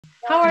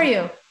How are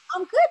you?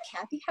 I'm good,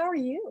 Cathy. How are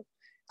you?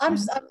 I'm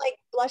I'm- I'm like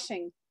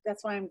blushing.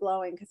 That's why I'm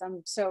glowing because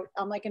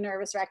I'm like a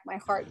nervous wreck. My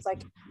heart's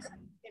like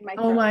in my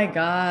oh throat. my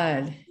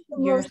God.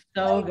 The You're most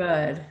so excited.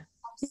 good.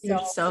 I'm You're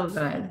so so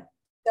good.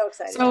 so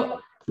excited. So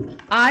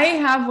I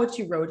have what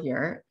you wrote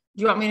here.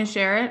 Do you want me to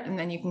share it and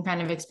then you can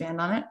kind of expand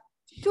on it?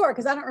 Sure,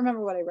 because I don't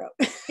remember what I wrote.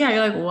 Yeah,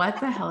 you're like, what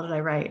the hell did I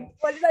write?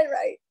 What did I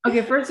write?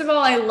 Okay, first of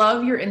all, I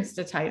love your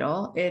Insta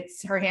title.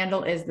 Her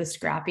handle is the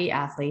Scrappy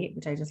Athlete,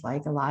 which I just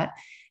like a lot.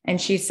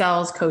 And she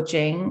sells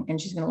coaching and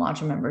she's going to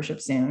launch a membership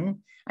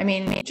soon. I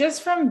mean,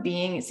 just from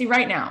see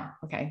right now,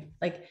 okay,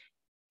 like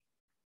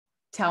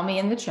tell me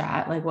in the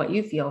chat, like what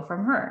you feel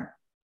from her.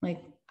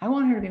 Like, I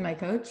want her to be my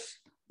coach.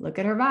 Look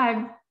at her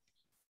vibe.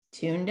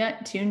 Tuned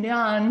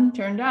on,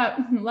 turned up.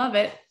 Love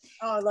it.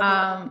 Oh, I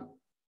love it.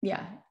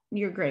 Yeah,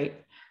 you're great.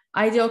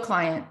 Ideal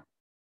client.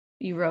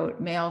 You wrote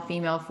male,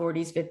 female,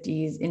 40s,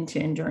 50s, into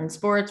endurance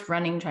sports,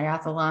 running,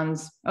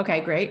 triathlons.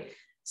 Okay, great.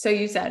 So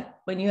you said,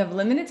 when you have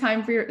limited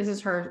time for this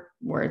is her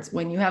words,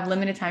 when you have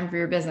limited time for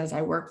your business,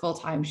 I work full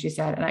time, she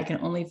said, and I can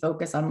only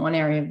focus on one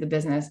area of the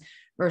business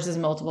versus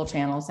multiple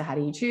channels. So how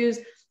do you choose?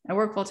 I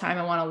work full time.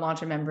 I want to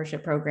launch a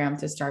membership program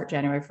to start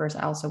January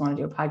 1st. I also want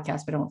to do a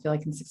podcast, but I don't feel I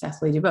can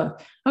successfully do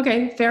both.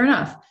 Okay, fair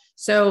enough.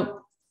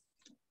 So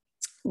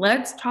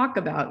let's talk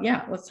about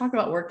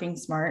working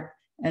smart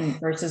and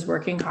versus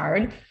working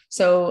hard.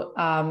 So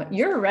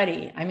you're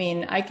ready. I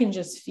mean, I can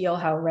just feel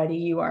how ready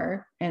you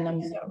are. And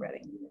I'm so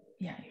ready.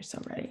 Yeah, you're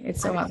so ready. It's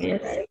so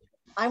obvious.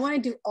 I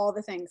want to do all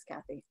the things,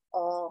 Cathy.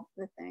 All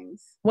the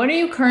things. What are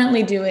you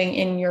currently doing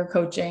in your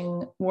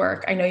coaching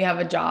work? I know you have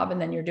a job and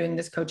then you're doing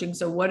this coaching.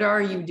 So what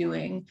are you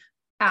doing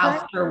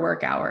after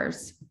work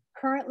hours?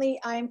 Currently,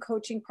 I'm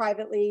coaching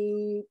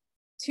privately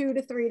 2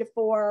 to 3 to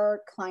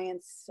 4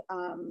 clients,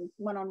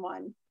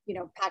 one-on-one,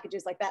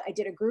 packages like that. I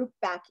did a group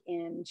back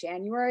in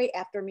January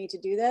after me to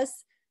do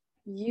this.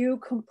 You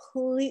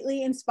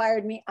completely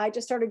inspired me. I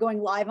just started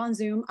going live on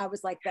Zoom. I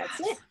was like, that's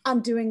it. I'm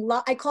doing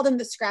I called them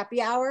the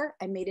Scrappy Hour.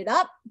 I made it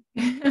up.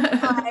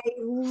 I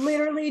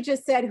literally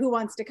just said, who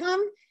wants to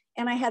come?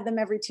 And I had them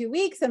every 2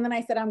 weeks. And then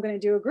I said, I'm going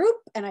to do a group.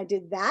 And I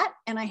did that.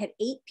 And I had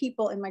 8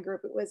 people in my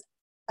group. It was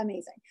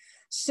amazing.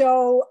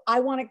 So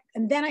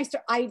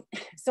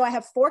so I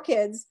have 4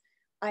 kids.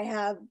 I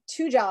have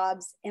 2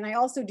 jobs and I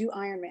also do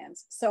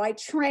Ironmans. So I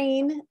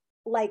train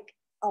like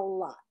a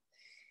lot.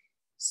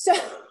 So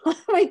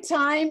my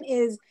time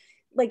is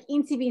like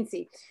eensy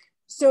beensy.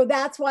 So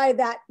that's why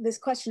this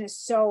question is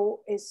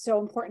so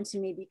important to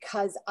me,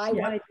 because I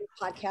want to do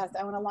a podcast.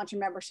 I want to launch a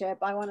membership.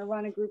 I want to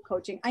run a group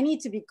coaching. I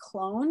need to be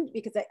cloned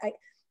because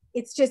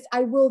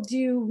I will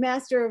do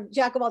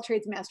jack of all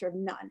trades, master of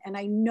none. And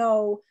I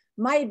know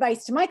my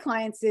advice to my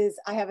clients is,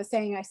 I have a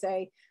saying, I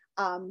say,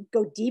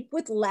 go deep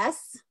with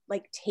less,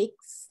 like take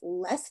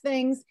less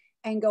things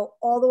and go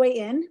all the way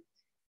in.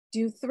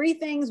 Do 3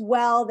 things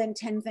well, then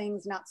 10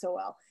 things not so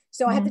well.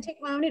 So I have to take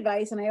my own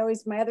advice. And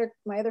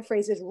my other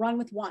phrase is run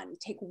with one.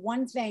 Take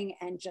one thing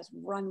and just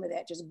run with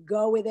it. Just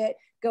go with it,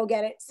 go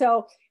get it.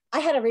 So I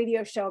had a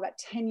radio show about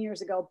 10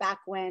 years ago, back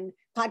when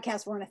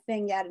podcasts weren't a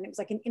thing yet. And it was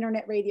like an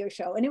internet radio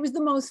show. And it was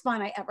the most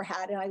fun I ever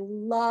had. And I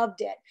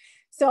loved it.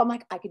 So I'm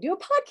like, I could do a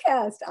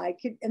podcast.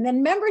 And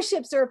then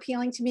memberships are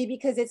appealing to me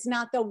because it's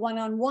not the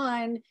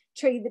one-on-one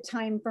trade the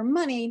time for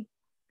money,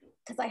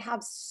 because I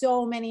have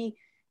so many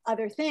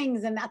other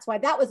things. And that's why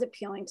that was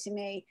appealing to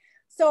me.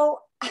 So,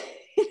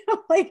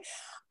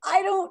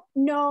 I don't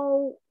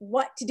know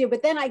what to do,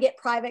 but then I get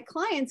private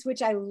clients,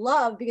 which I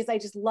love because I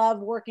just love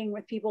working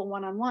with people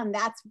one-on-one.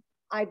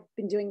 I've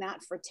been doing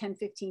that for 10,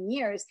 15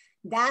 years.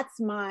 That's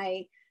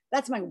my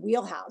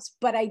wheelhouse,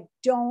 but I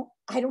don't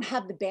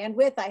have the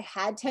bandwidth I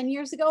had 10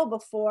 years ago,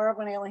 before,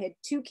 when I only had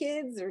 2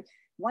 kids or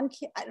 1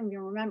 kid. I don't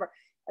even remember.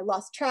 I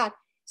lost track.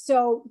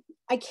 So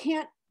I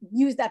can't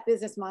use that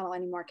business model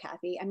anymore,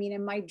 Cathy. I mean,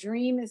 and my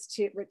dream is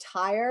to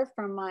retire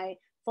from my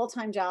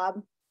full-time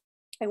job.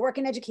 I work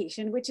in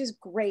education, which is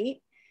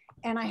great.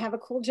 And I have a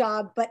cool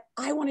job, but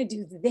I want to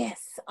do this.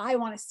 I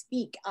want to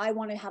speak. I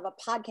want to have a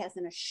podcast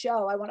and a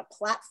show. I want a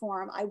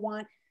platform. I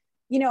want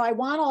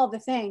all the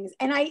things.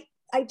 And I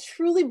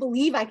truly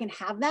believe I can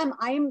have them.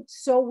 I am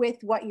so with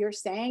what you're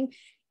saying.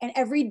 And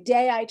every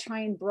day I try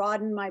and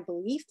broaden my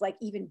belief, like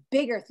even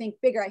bigger, think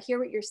bigger. I hear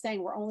what you're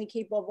saying. We're only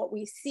capable of what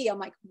we see. I'm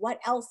like, what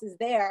else is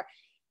there?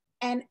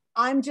 And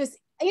I'm just,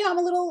 I'm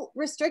a little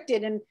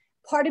restricted. And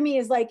part of me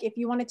is like, if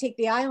you want to take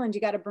the island,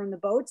 you got to burn the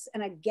boats.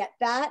 And I get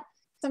that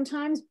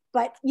sometimes,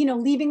 but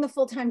leaving the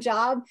full-time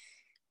job,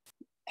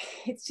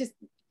 it's just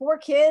 4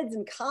 kids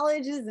and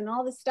colleges and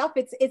all this stuff.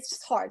 It's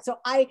just hard. So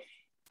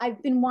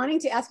I've been wanting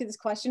to ask you this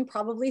question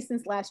probably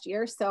since last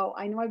year. So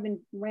I know I've been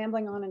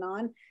rambling on and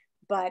on,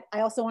 but I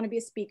also want to be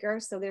a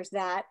speaker. So there's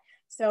that.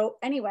 So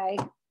anyway,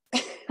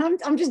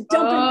 I'm just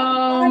dumping.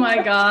 Oh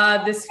my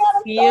God.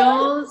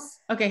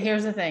 Okay.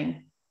 Here's the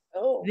thing.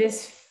 Oh.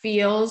 This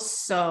feels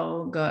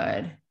so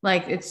good.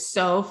 Like, it's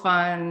so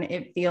fun.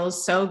 It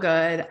feels so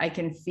good. I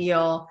can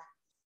feel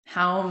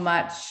how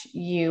much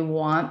you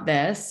want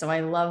this. So I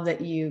love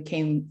that you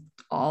came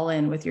all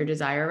in with your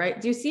desire, right?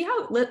 Do you see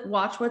how,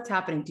 watch what's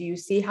happening. Do you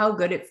see how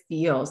good it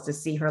feels to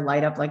see her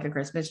light up like a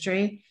Christmas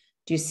tree?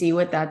 Do you see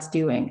what that's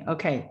doing?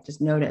 Okay,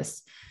 just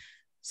notice.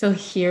 So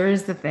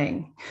here's the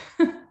thing.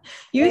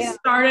 You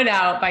started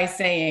out by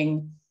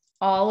saying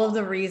all of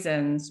the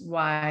reasons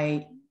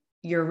why.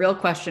 Your real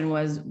question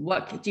was,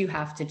 what do you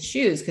have to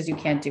choose? Because you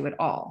can't do it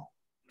all.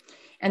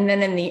 And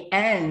then in the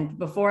end,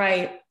 before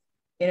I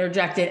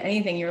interjected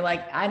anything, you're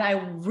like, and I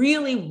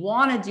really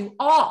want to do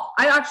all.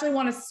 I actually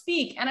want to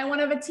speak, and I want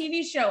to have a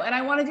TV show, and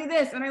I want to do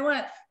this, and I want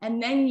to,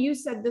 and then you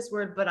said this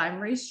word, but I'm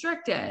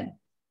restricted.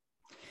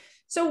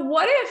 So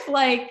what if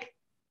like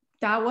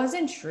that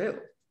wasn't true?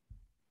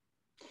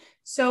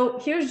 So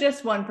here's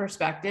just one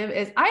perspective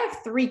is I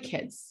have 3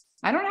 kids.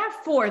 I don't have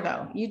 4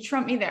 though. You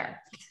trump me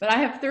there, but I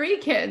have 3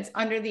 kids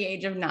under the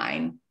age of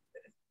 9.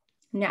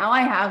 Now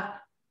I have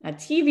a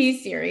TV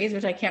series,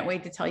 which I can't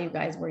wait to tell you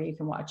guys where you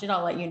can watch it.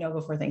 I'll let you know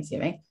before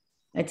Thanksgiving,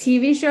 a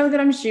TV show that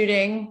I'm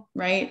shooting,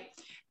 right?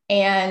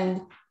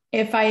 And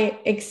if I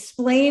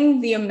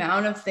explain the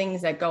amount of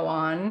things that go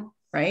on,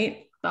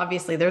 right?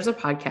 Obviously there's a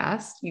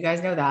podcast. You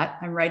guys know that.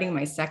 I'm writing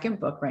my 2nd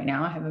book right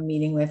now. I have a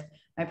meeting with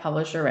my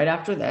publisher right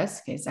after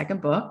this. Okay, 2nd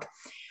book.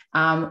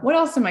 What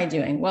else am I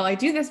doing? Well, I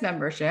do this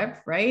membership,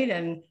 right?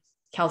 And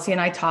Kelsey and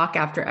I talk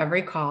after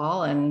every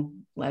call,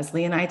 and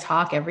Leslie and I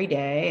talk every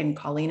day, and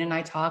Colleen and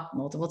I talk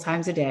multiple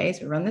times a day.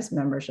 So we run this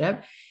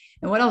membership.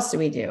 And what else do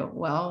we do?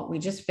 Well, we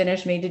just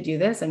finished Made to Do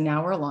This, and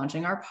now we're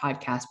launching our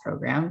podcast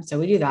program. So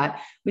we do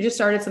that. We just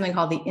started something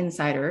called the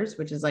Insiders,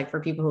 which is like for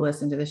people who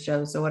listen to the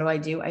show. So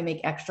what do? I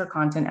make extra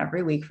content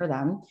every week for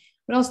them.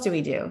 What else do we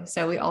do?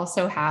 So we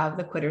also have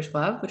the Quitters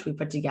Club, which we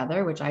put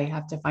together, which I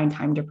have to find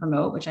time to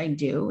promote, which I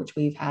do, which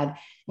we've had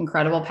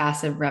incredible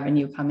passive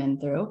revenue come in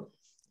through.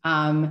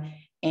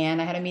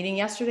 And I had a meeting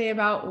yesterday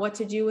about what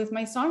to do with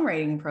my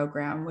songwriting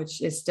program,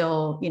 which is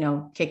still,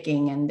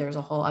 kicking. And there's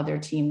a whole other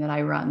team that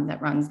I run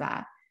that runs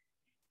that.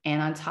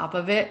 And on top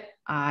of it,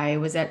 I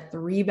was at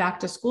 3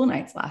 back to school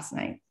nights last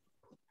night,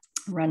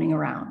 running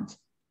around.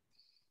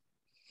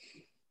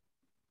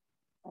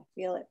 I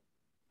feel it.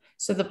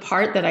 So the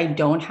part that I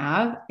don't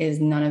have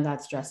is none of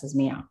that stresses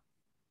me out.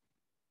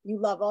 You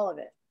love all of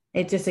it.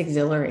 It just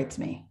exhilarates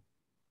me.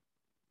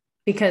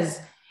 Because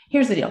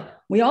here's the deal.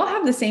 We all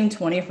have the same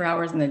 24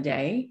 hours in the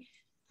day.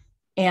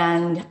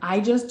 And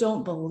I just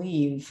don't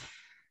believe.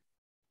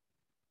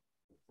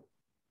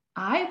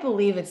 I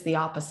believe it's the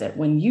opposite.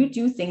 When you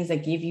do things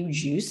that give you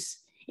juice,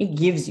 it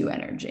gives you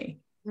energy.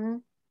 Mm-hmm.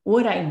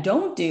 What I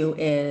don't do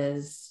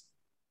is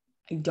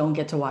I don't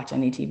get to watch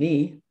any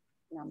TV.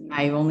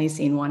 I've only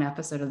seen 1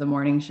 episode of the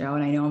morning show,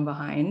 and I know I'm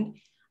behind.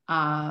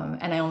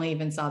 And I only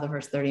even saw the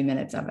first 30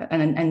 minutes of it,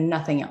 and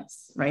nothing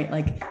else, right?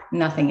 Like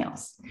nothing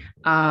else.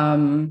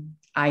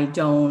 I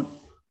don't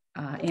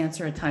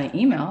answer a ton of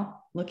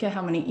email. Look at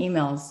how many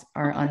emails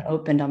are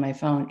unopened on my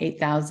phone.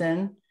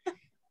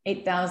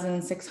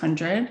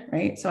 8,600,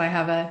 right? So I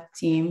have a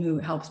team who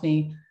helps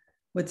me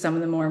with some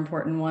of the more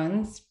important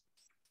ones.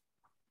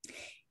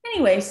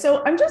 Anyway,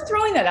 so I'm just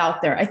throwing that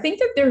out there. I think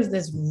that there's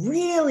this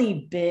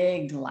really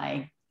big,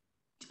 like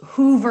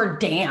Hoover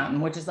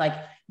Dam, which is like,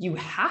 you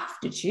have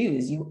to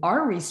choose. You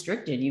are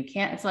restricted. You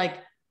can't, it's like,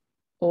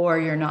 or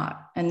you're not.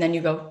 And then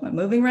you go, I'm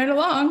moving right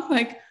along.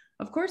 Like,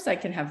 of course I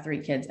can have 3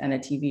 kids and a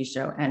TV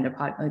show and a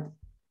pod. Like,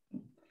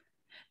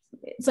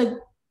 it's like,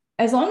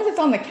 as long as it's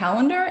on the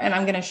calendar and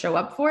I'm going to show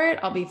up for it,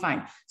 I'll be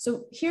fine.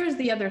 So here's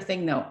the other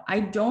thing though. I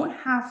don't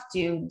have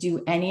to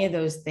do any of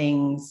those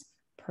things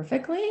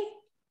perfectly.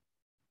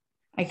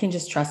 I can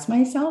just trust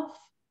myself.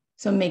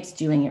 So it makes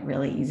doing it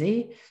really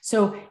easy.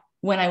 So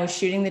when I was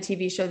shooting the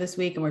TV show this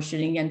week and we're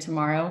shooting again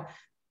tomorrow,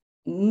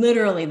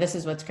 literally, this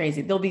is what's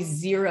crazy. There'll be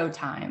zero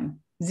time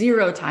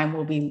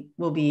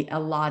will be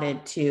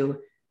allotted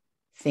to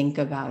think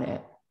about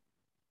it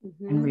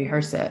and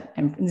rehearse it,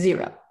 and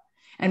 0.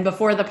 And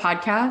before the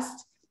podcast,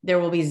 there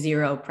will be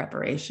 0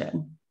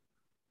 preparation.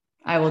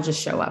 I will just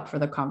show up for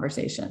the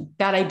conversation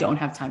that I don't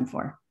have time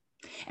for.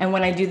 And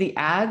when I do the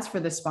ads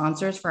for the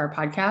sponsors for our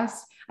podcast,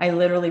 I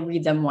literally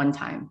read them 1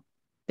 time.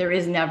 There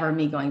is never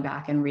me going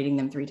back and reading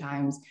them 3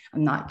 times.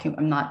 I'm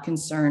not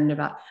concerned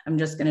about, I'm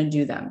just going to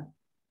do them.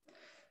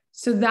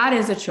 So that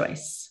is a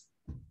choice.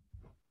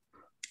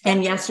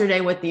 And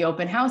yesterday with the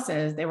open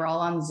houses, they were all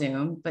on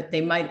Zoom, but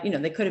they might,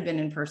 they could have been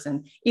in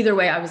person. Either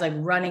way, I was like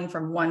running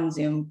from one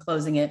Zoom,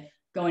 closing it,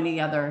 going to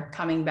the other,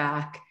 coming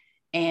back.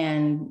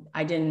 And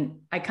I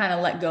kind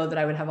of let go that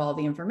I would have all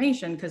the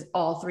information because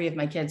all 3 of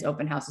my kids'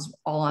 open houses were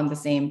all on the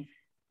same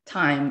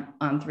time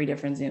on 3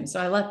 different Zooms. So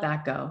I let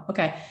that go.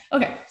 Okay.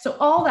 So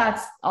all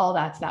that's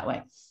that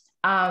way.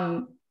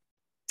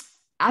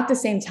 At the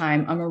same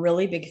time, I'm a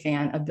really big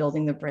fan of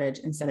building the bridge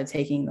instead of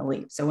taking the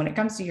leap. So when it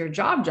comes to your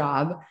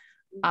job,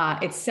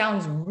 it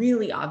sounds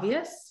really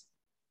obvious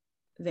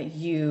that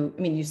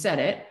you said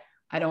it.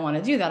 I don't want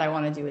to do that. I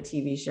want to do a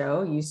TV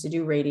show. You used to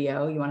do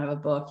radio. You want to have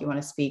a book. You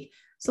want to speak.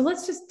 So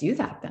let's just do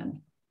that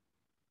then.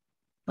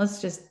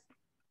 Let's just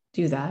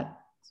do that.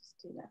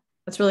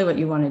 That's really what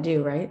you want to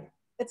do, right?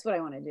 That's what I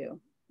want to do.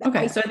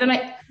 Okay. So then see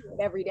it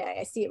every day.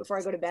 I see it before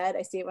I go to bed.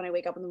 I see it when I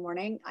wake up in the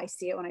morning. I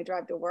see it when I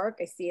drive to work.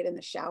 I see it in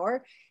the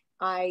shower.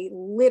 I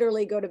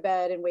literally go to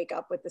bed and wake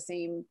up with the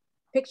same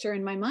picture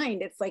in my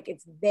mind. It's like,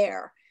 it's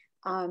there.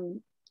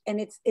 And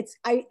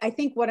I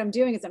think what I'm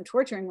doing is I'm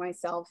torturing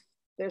myself.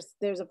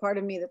 There's a part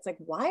of me that's like,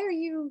 why are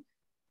you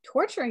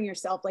torturing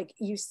yourself? Like,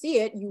 you see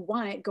it, you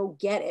want it, go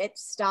get it.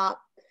 Stop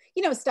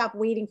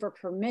waiting for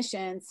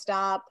permission.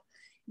 Stop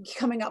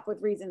coming up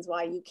with reasons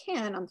why you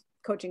can. I'm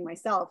coaching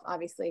myself,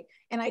 obviously.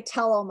 And I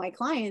tell all my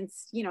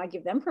clients, I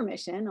give them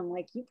permission. I'm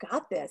like, you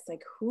got this.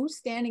 Like, who's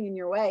standing in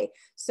your way?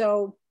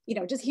 So,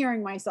 just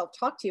hearing myself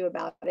talk to you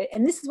about it.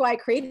 And this is why I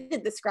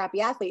created the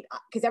Scrappy Athlete,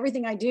 because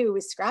everything I do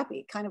is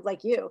scrappy, kind of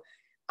like you.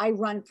 I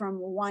run from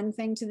one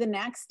thing to the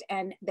next,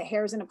 and the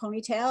hair's in a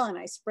ponytail, and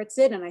I spritz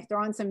it and I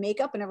throw on some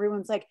makeup, and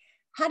everyone's like,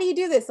 how do you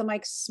do this? I'm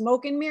like,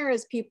 smoke and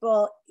mirrors,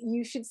 people.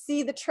 You should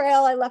see the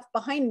trail I left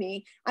behind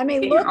me. I may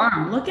look.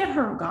 Look at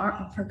her,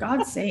 for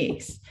God's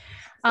sakes.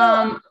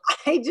 So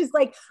I just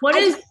like, what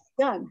is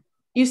done?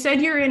 You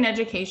said you're in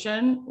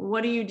education.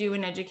 What do you do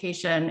in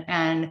education,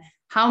 and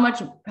how much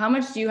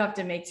do you have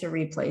to make to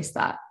replace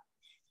that?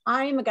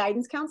 I'm a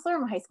guidance counselor.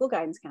 I'm a high school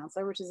guidance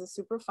counselor, which is a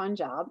super fun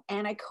job.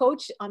 And I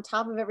coach, on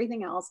top of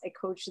everything else, I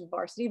coach the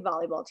varsity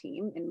volleyball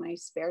team in my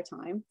spare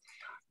time.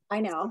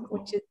 I know,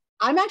 which is,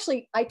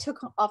 I took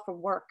off of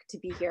work to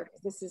be here,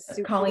 because this is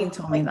super. Colleen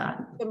told me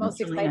that. The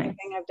most exciting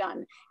thing I've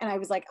done. And I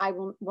was like, I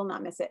will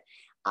not miss it.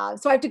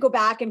 So I have to go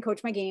back and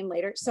coach my game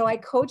later. So I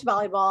coach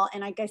volleyball.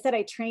 And like I said,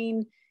 I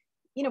train,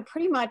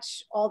 pretty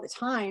much all the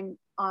time.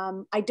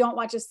 I don't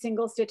watch a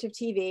single stitch of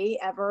TV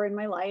ever in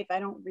my life. I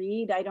don't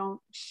read. I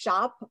don't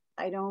shop.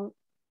 I don't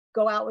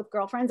go out with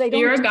girlfriends.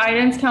 You're a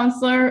guidance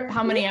counselor.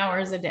 How many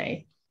hours a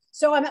day?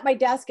 So I'm at my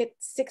desk at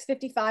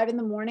 6:55 in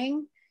the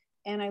morning,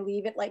 and I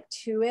leave at like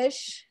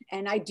 2-ish.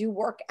 And I do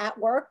work at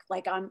work.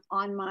 Like, I'm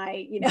on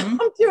my, I'm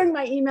doing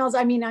my emails.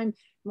 I mean, I'm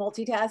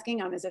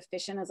multitasking. I'm as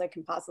efficient as I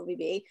can possibly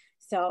be.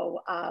 So,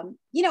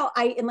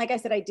 and like I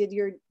said, I did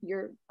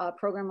your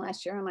program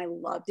last year, and I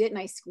loved it. And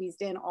I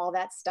squeezed in all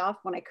that stuff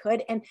when I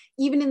could. And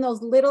even in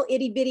those little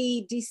itty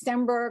bitty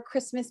December,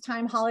 Christmas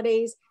time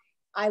holidays,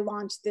 I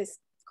launched this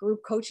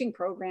group coaching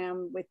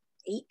program with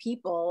 8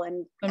 people,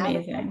 and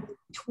amazing.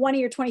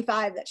 20 or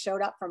 25 that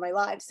showed up for my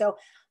live. So,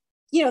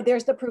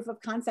 there's the proof of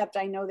concept.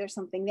 I know there's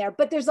something there,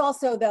 but there's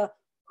also the,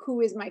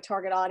 who is my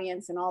target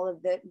audience, and all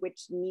of the,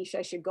 which niche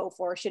I should go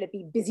for. Should it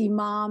be busy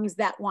moms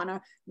that want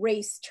to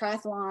race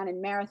triathlon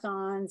and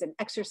marathons and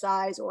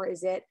exercise, or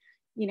is it,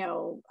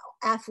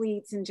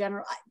 athletes in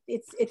general?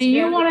 Do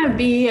you want to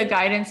be a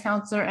guidance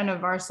counselor and a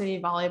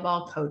varsity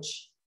volleyball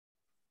coach?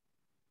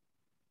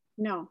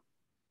 No,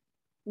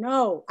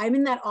 I'm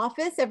in that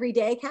office every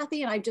day,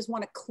 Cathy, and I just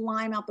want to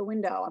climb out the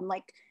window. I'm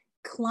like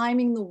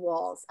climbing the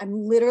walls.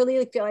 I'm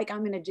literally feel like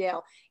I'm in a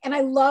jail. And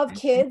I love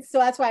kids. So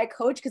that's why I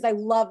coach, because I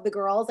love the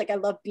girls. Like, I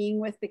love being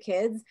with the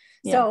kids.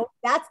 Yeah. So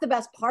that's the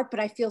best part.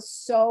 But I feel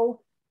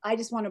I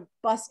just want to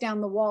bust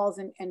down the walls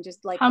and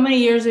just like. How many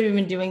years have you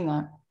been doing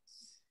that?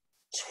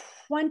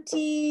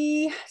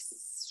 20.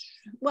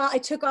 Well, I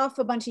took off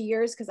a bunch of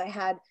years because I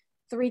had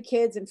 3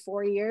 kids in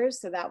 4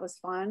 years. So that was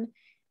fun.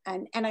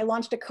 And I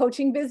launched a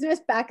coaching business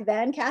back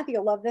then. Cathy,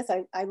 you'll love this.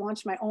 I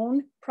launched my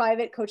own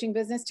private coaching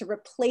business to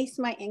replace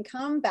my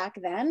income back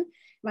then.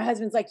 My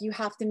husband's like, you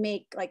have to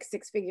make like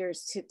 6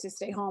 figures to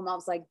stay home. I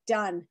was like,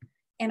 done.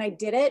 And I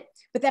did it.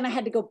 But then I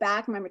had to go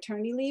back. My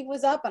maternity leave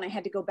was up, and I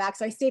had to go back.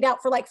 So I stayed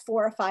out for like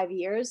 4 or 5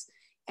 years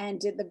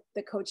and did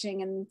the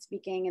coaching and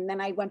speaking. And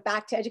then I went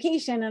back to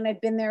education, and I've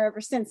been there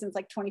ever since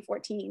like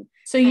 2014.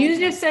 So you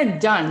just said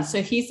done.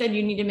 So he said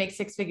you need to make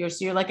 6 figures.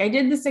 So you're like, I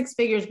did the 6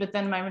 figures, but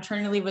then my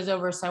maternity leave was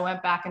over. So I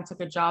went back and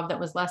took a job that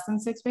was less than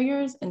 6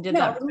 figures and did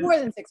that. More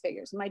than 6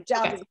 figures. My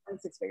job is more than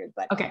 6 figures,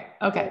 but okay.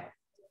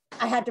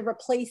 I had to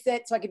replace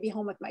it so I could be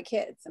home with my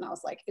kids. And I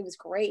was like, it was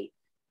great.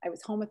 I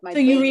was home with my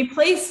baby. You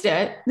replaced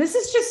it. This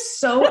is just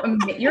so,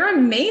 you're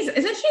amazing.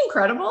 Isn't she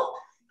incredible?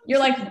 You're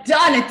like,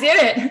 done, it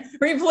did it,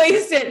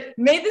 replaced it,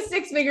 made the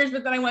 6 figures,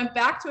 but then I went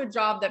back to a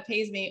job that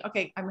pays me.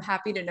 Okay, I'm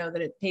happy to know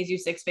that it pays you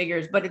 6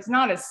 figures, but it's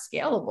not as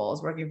scalable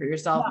as working for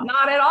yourself,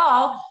 not at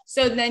all.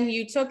 So then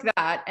you took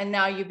that, and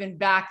now you've been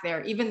back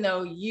there, even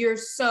though you're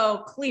so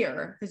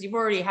clear, because you've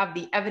already have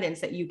the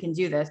evidence that you can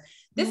do this.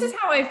 This is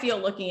how I feel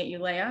looking at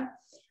you, Leah.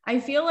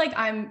 I feel like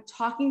I'm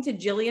talking to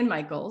Jillian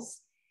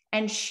Michaels,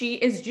 and she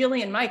is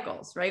Jillian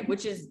Michaels, right?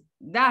 Which is,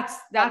 that's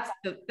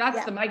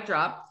the mic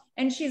drop.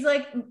 And she's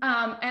like, and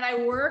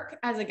I work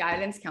as a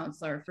guidance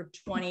counselor for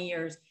 20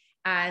 years.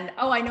 And,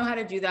 I know how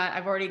to do that.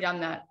 I've already done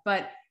that.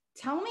 But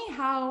tell me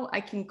how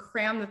I can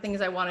cram the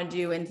things I want to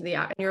do into the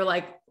app. And you're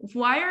like,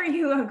 why are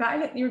you a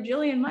guy you're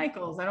Jillian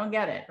Michaels? I don't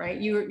get it. Right.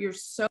 You're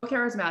so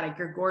charismatic.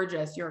 You're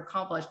gorgeous. You're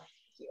accomplished.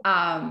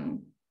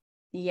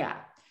 Yeah.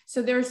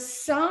 So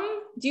there's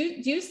do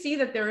you see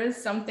that there is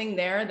something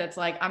there that's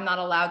like, I'm not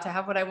allowed to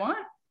have what I want?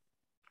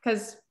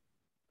 Because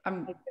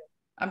I'm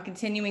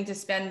continuing to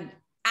spend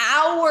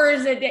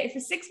hours a day for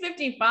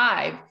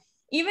 655.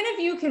 Even if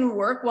you can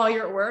work while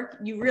you're at work,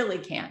 you really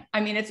can't. I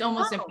mean, it's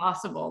almost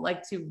impossible,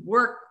 like to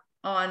work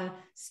on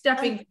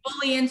stepping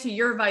fully into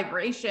your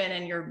vibration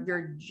and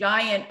your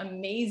giant,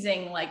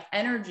 amazing like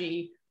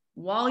energy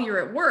while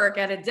you're at work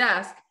at a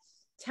desk,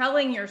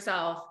 telling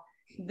yourself,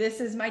 this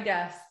is my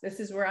desk, this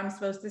is where I'm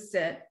supposed to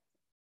sit.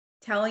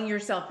 Telling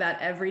yourself that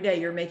every day,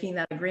 you're making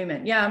that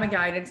agreement. Yeah, I'm a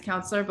guidance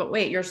counselor, but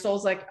wait, your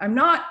soul's like, I'm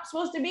not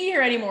supposed to be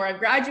here anymore. I've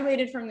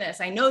graduated from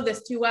this. I know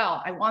this too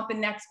well. I want the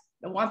next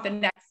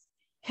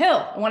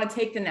hill. I want to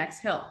take the next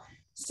hill.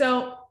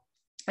 So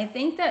I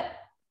think that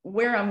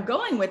where I'm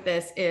going with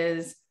this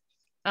is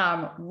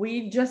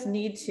we just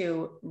need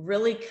to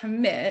really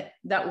commit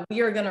that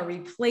we are going to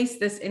replace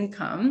this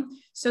income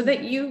so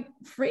that you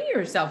free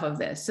yourself of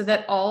this, so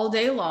that all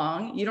day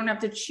long, you don't have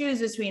to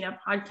choose between a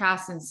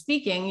podcast and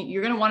speaking.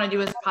 You're going to want to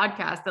do a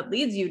podcast that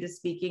leads you to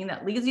speaking,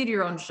 that leads you to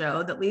your own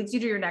show, that leads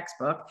you to your next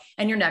book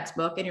and your next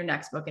book and your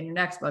next book and your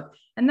next book.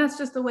 And that's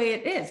just the way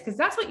it is, because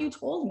that's what you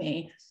told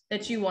me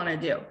that you want to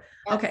do.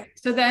 Yes. Okay.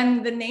 So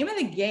then the name of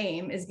the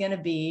game is going to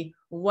be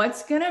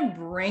what's going to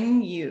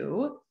bring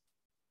you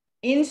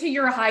into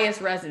your highest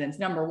resonance.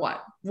 Number one,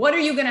 what are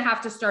you going to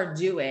have to start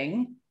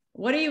doing?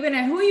 Who are you going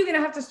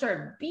to have to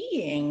start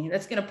being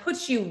that's going to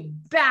put you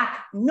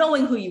back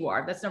knowing who you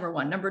are? That's number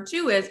one. Number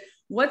two is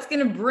what's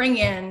going to bring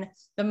in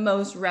the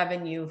most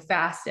revenue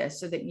fastest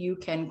so that you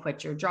can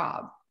quit your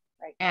job.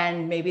 Right.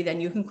 And maybe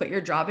then you can quit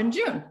your job in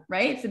June,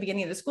 right? It's the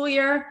beginning of the school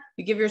year.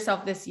 You give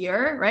yourself this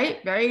year, right?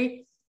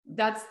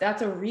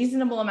 That's a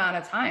reasonable amount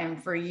of time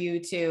for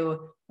you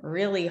to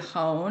really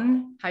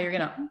hone how you're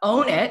going to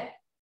own it.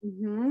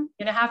 Mm-hmm.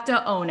 You're going to have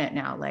to own it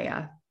now,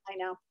 Leah. I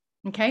know.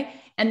 Okay.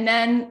 And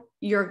then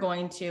you're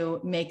going to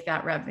make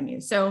that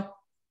revenue. So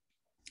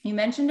you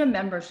mentioned a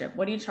membership.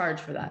 What do you charge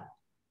for that?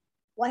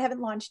 Well, I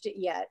haven't launched it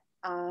yet.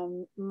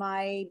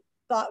 My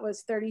thought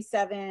was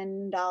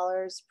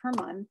 $37 per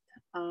month,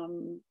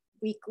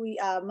 weekly,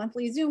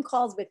 monthly Zoom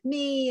calls with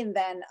me, and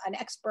then an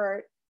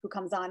expert who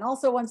comes on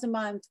also once a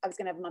month. I was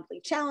going to have monthly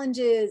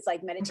challenges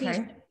like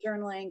meditation,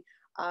 journaling,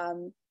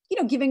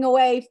 giving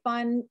away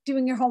fun,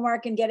 doing your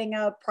homework and getting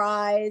a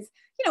prize,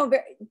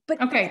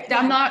 but okay.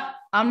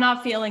 I'm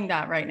not feeling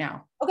that right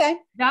now. Okay.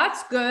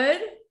 That's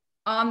good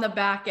on the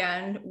back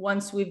end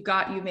once we've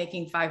got you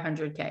making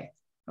 500K.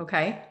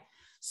 Okay.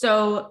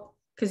 So,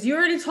 cause you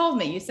already told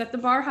me, you set the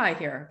bar high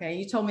here. Okay.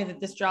 You told me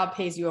that this job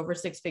pays you over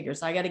 6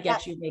 figures. So I got to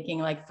get you making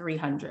like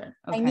 300.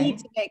 Okay. I need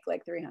to make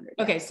like 300.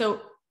 Okay.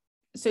 So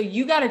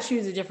you got to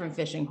choose a different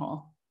fishing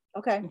hole.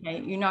 Okay.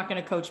 You're not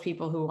going to coach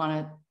people who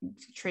want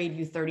to trade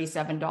you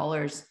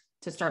 $37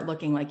 to start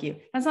looking like you.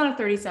 That's not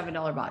a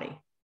 $37 body.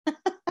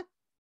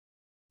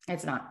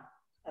 It's not.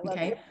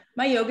 Okay.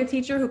 My yoga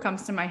teacher who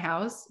comes to my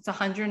house, it's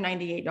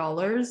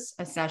 $198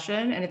 a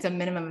session, and it's a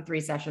minimum of 3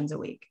 sessions a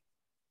week.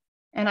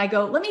 And I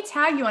go, let me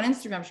tag you on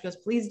Instagram. She goes,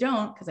 please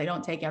don't, because I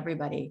don't take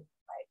everybody.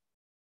 Right.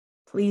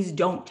 Please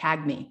don't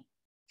tag me.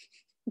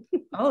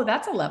 Oh,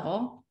 that's a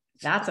level.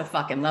 That's a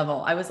fucking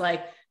level. I was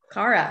like,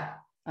 Cara,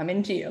 I'm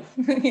into you.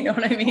 You know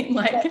what I mean?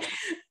 Like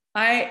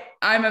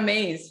I'm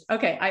amazed.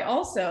 Okay. I'm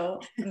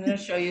going to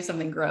show you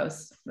something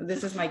gross.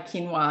 This is my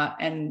quinoa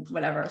and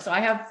whatever. So I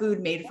have food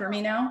made for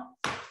me now.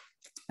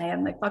 I have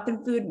my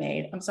fucking food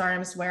made. I'm sorry,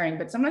 I'm swearing,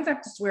 but sometimes I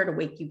have to swear to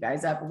wake you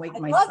guys up and wake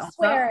myself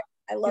up.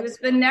 I love it.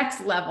 The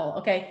next level.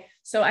 Okay.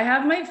 So I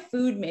have my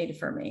food made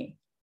for me.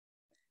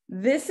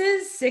 This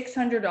is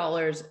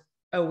 $600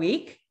 a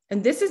week.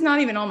 And this is not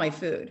even all my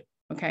food.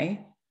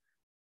 Okay.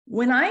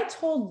 When I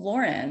told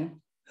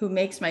Lauren, who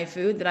makes my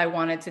food, that I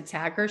wanted to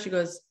tag her, she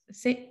goes,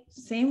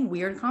 same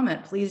weird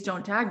comment. Please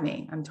don't tag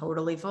me. I'm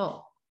totally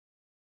full.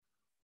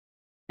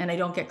 And I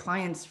don't get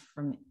clients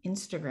from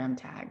Instagram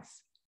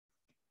tags.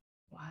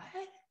 What?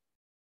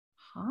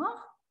 Huh?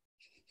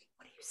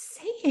 What are you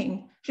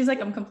saying? She's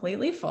like, I'm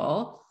completely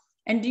full.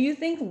 And do you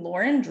think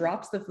Lauren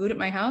drops the food at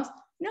my house?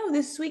 No,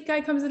 this sweet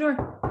guy comes to the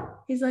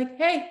door. He's like,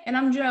 hey, and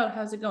I'm Joe.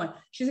 How's it going?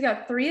 She's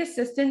got 3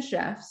 assistant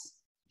chefs.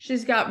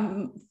 She's got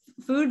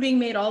food being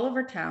made all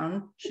over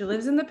town. She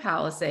lives in the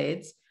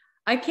Palisades.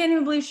 I can't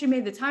even believe she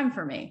made the time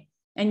for me.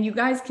 And you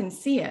guys can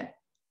see it.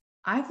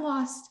 I've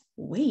lost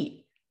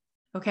weight.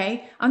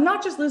 Okay. I'm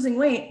not just losing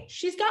weight.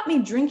 She's got me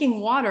drinking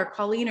water.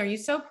 Colleen, are you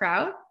so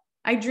proud?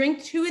 I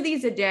drink 2 of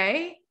these a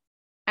day,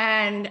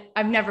 and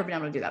I've never been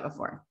able to do that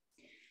before.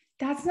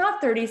 That's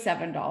not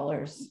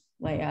 $37,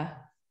 Leah.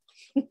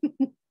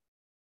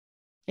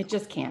 It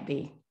just can't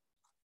be.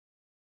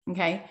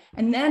 Okay.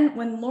 And then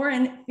when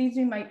Lauren feeds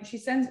me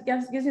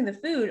gives me the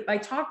food, I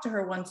talk to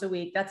her once a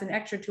week. That's an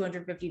extra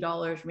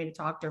 $250 for me to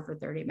talk to her for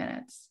 30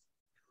 minutes.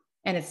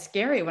 And it's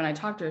scary when I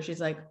talk to her.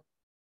 She's like,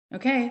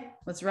 okay,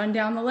 let's run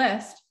down the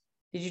list.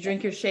 Did you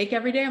drink your shake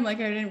every day? I'm like,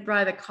 I didn't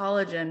buy the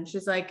collagen.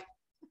 She's like,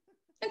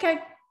 okay.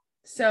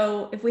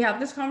 So if we have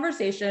this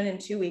conversation in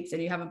 2 weeks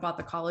and you haven't bought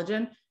the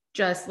collagen,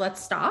 just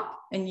let's stop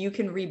and you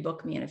can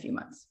rebook me in a few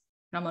months.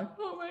 And I'm like,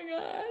 oh my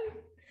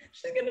God,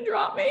 she's going to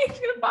drop me. She's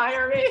going to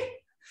fire me.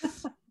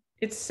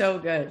 It's so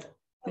good.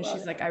 And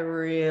she's like, I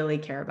really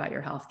care about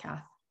your health,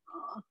 Kath.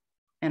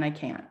 And I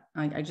can't,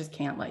 I just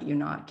can't let you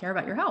not care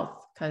about your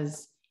health,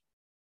 because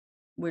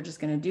we're just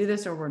going to do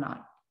this or we're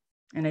not.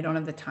 And I don't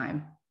have the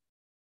time,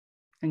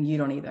 and you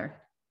don't either.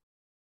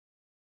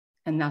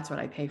 And that's what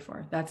I pay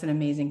for. That's an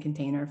amazing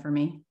container for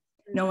me.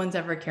 No one's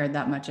ever cared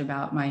that much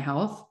about my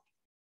health.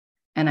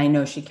 And I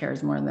know she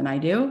cares more than I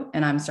do.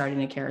 And I'm starting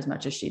to care as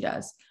much as she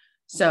does.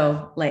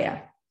 So,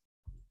 Leah,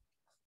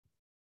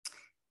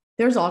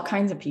 there's all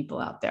kinds of people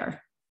out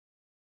there.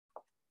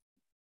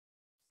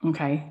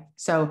 Okay.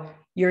 So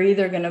you're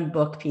either going to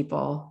book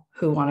people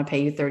who want to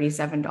pay you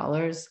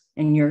 $37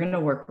 and you're going to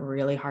work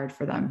really hard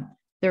for them.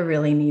 They're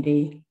really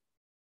needy.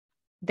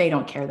 They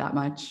don't care that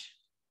much,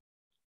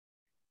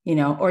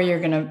 or you're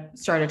going to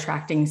start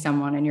attracting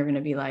someone and you're going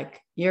to be like,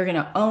 you're going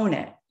to own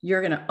it.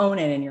 You're going to own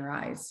it in your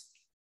eyes.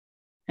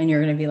 And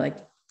you're going to be like,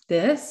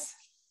 this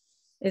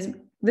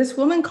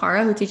woman,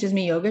 Cara, who teaches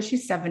me yoga.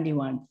 She's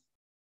 71.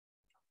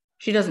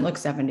 She doesn't look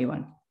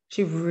 71.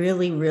 She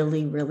really,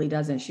 really, really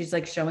doesn't. She's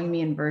like showing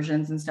me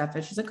inversions and stuff.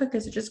 And she's like, okay,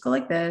 so just go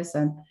like this.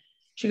 And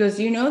she goes,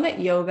 do you know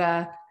that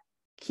yoga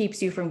keeps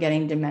you from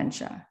getting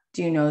dementia?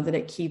 Do you know that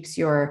it keeps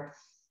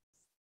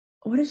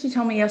what did she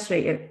tell me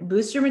yesterday? It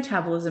boosts your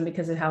metabolism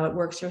because of how it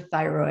works your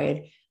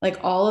thyroid, like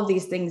all of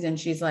these things. And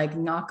she's like,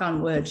 knock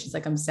on wood. She's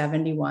like, I'm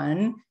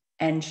 71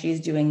 and she's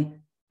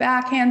doing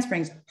back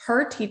handsprings.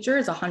 Her teacher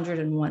is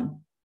 101.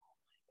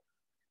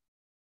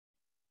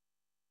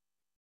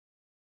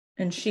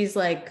 And she's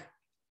like,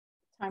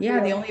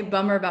 yeah, the only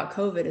bummer about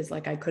COVID is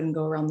like, I couldn't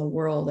go around the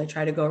world. I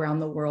try to go around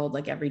the world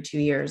like every 2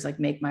 years, like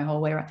make my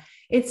whole way around.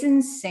 It's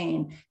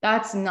insane.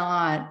 That's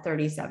not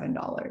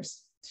 $37.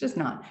 It's just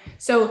not.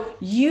 So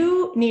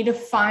you need to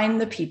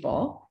find the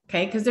people.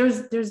 Okay. Cause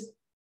there's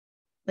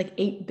like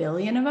 8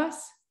 billion of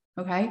us.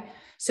 Okay.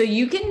 So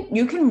you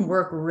can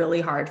work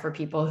really hard for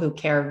people who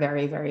care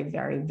very, very,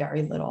 very,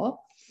 very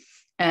little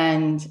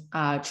and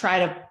try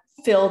to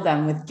fill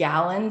them with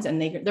gallons.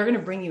 And they're going to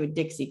bring you a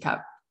Dixie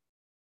cup.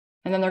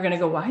 And then they're going to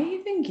go, why have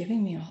you been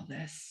giving me all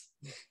this?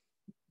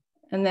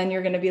 And then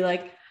you're going to be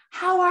like,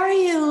 how are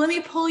you? Let me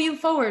pull you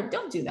forward.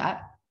 Don't do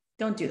that.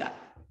 Don't do that.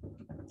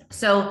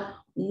 So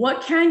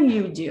what can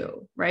you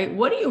do, right?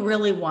 What do you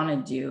really want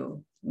to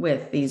do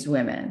with these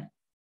women?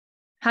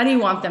 How do you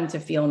want them to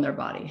feel in their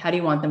body? How do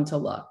you want them to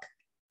look,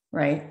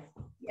 right?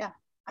 Yeah,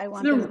 I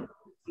want them to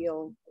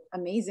feel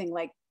amazing,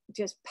 like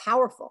just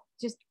powerful,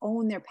 just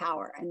own their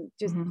power and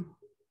just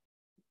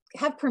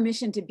have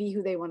permission to be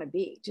who they want to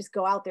be. Just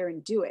go out there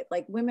and do it.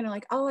 Like women are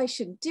like, oh, I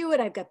should do it.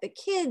 I've got the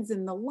kids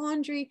and the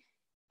laundry.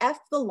 F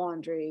the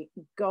laundry,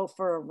 go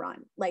for a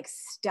run. Like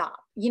stop.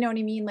 You know what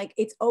I mean? Like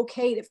it's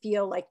okay to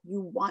feel like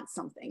you want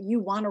something. You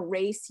want to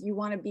race. You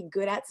want to be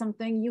good at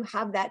something. You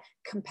have that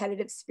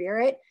competitive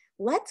spirit.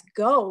 Let's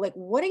go. Like,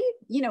 what do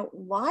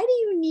why do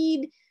you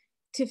need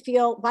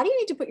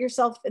to put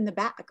yourself in the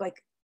back?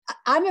 Like,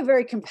 I'm a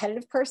very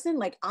competitive person.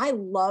 Like I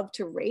love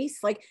to race,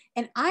 like,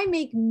 and I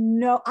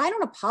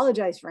don't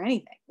apologize for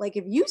anything. Like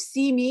if you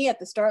see me at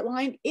the start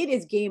line, it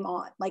is game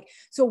on. Like,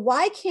 so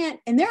why can't,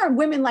 and there are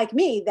women like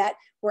me that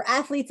were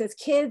athletes as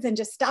kids and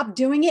just stopped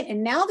doing it.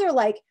 And now they're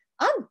like,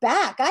 I'm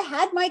back. I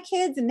had my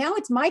kids and now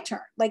it's my turn.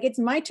 Like it's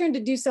my turn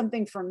to do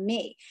something for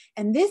me.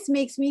 And this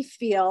makes me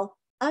feel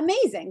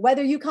amazing.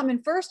 Whether you come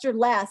in first or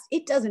last,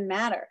 it doesn't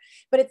matter.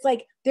 But it's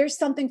like, there's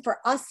something for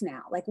us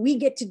now. Like we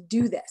get to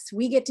do this.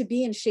 We get to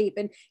be in shape.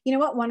 And you know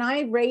what? When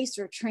I race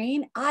or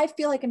train, I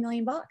feel like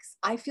 $1,000,000.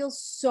 I feel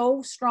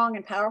so strong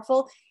and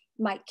powerful.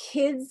 My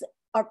kids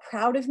are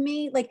proud of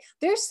me. Like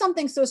there's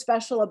something so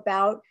special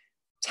about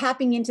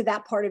tapping into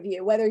that part of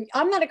you. Whether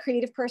I'm not a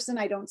creative person,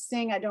 I don't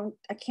sing,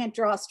 I can't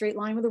draw a straight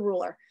line with a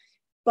ruler,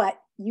 but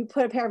you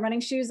put a pair of running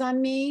shoes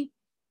on me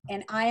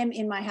and I am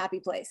in my happy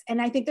place.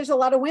 And I think there's a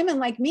lot of women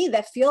like me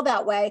that feel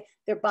that way.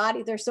 Their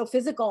body, they're so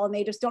physical and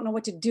they just don't know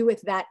what to do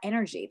with that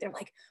energy. They're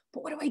like,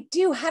 but what do I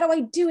do? How do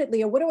I do it,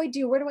 Leah? What do I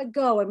do? Where do I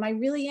go? Am I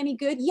really any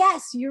good?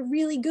 Yes, you're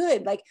really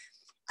good. Like,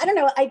 I don't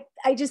know.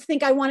 I just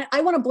think I want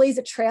to blaze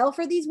a trail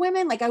for these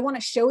women. Like I want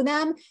to show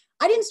them.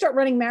 I didn't start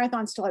running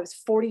marathons till I was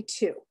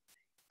 42.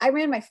 I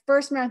ran my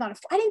first marathon.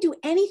 I didn't do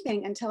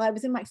anything until I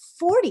was in my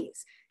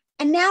 40s.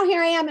 And now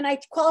here I am, and I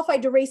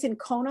qualified to race in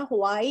Kona,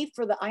 Hawaii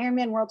for the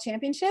Ironman World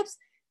Championships.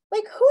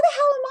 Like, who the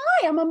hell am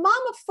I? I'm a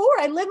mom of 4.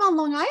 I live on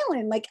Long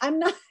Island. Like, I'm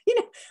not,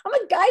 I'm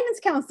a guidance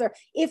counselor.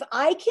 If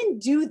I can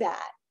do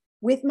that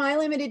with my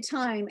limited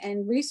time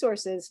and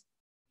resources,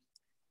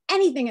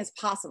 anything is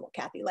possible,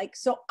 Cathy. Like,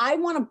 so I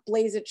want to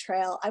blaze a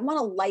trail. I want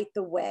to light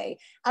the way.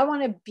 I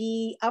want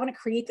to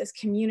create this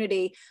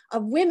community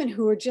of women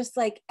who are just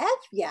like, F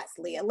yes,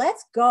 Leah,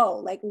 let's go.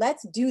 Like,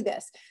 let's do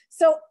this.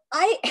 So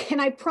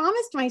I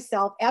promised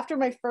myself after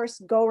my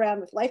first go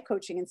around with life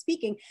coaching and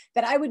speaking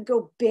that I would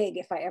go big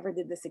if I ever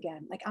did this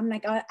again. Like, I'm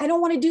like, I don't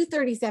want to do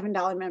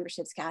 $37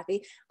 memberships,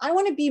 Cathy. I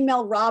want to be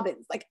Mel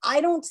Robbins. Like, I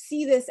don't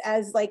see this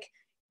as like,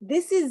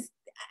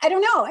 I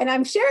don't know. And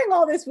I'm sharing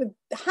all this with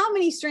how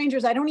many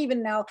strangers I don't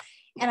even know.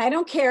 And I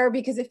don't care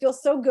because it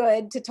feels so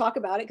good to talk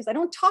about it because I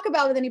don't talk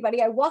about it with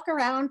anybody. I walk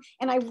around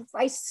and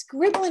I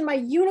scribble in my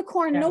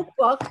unicorn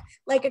notebook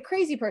like a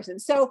crazy person.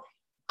 So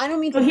I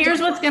don't mean to. So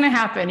here's what's going to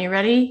happen. You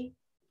ready?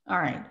 All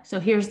right. So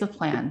here's the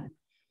plan.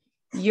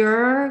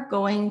 You're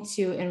going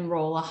to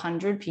enroll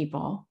 100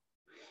 people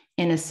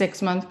in a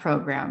 6-month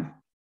program.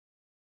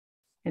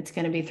 It's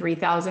going to be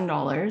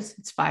 $3,000.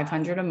 It's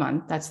 $500 a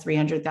month. That's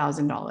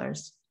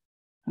 $300,000.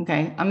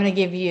 Okay. I'm going to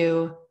give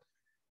you,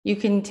 you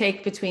can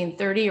take between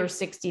 30 or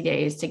 60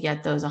 days to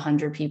get those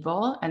 100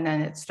 people. And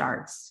then it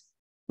starts,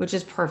 which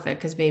is perfect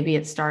because maybe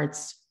it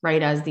starts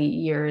right as the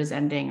year is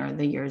ending or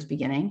the year is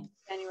beginning.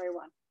 January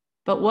 1.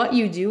 But what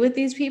you do with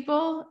these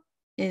people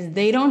is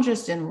they don't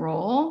just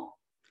enroll,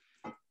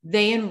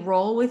 they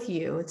enroll with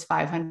you. It's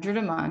 $500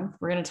 a month.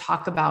 We're going to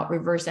talk about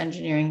reverse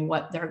engineering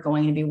what they're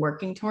going to be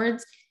working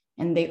towards.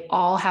 And they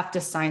all have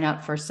to sign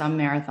up for some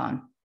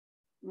marathon.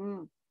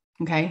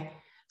 Okay.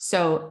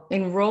 So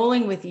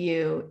enrolling with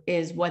you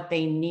is what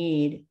they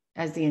need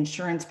as the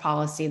insurance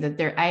policy that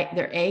they're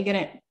going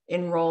to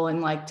enroll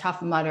in like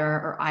Tough Mudder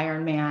or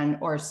Ironman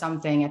or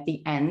something at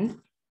the end.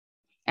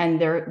 And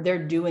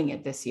they're doing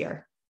it this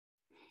year.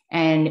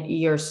 And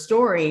your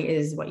story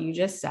is what you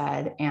just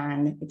said.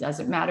 And it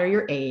doesn't matter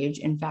your age.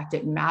 In fact,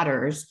 it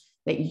matters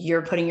that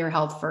you're putting your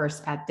health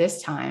first at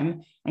this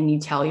time and you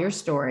tell your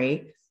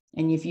story.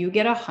 And if you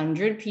get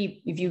 100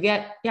 people,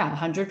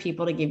 100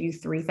 people to give you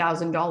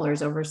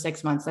 $3,000 over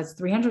 6 months, that's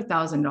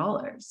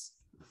 $300,000.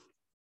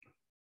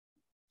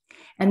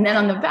 And then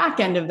on the back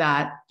end of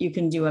that, you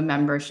can do a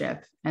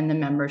membership, and the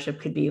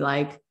membership could be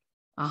like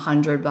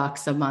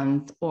 $100 a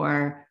month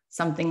or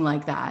something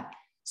like that.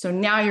 So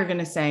now you're going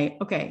to say,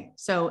 okay,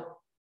 so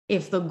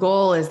if the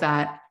goal is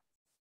that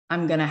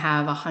I'm going to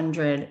have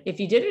 100, if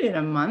you did it in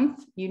a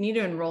month, you need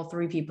to enroll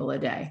 3 people a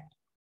day.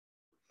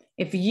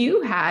 If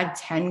you had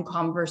 10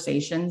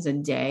 conversations a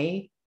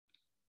day,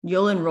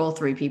 you'll enroll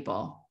 3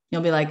 people.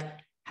 You'll be like,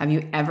 have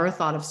you ever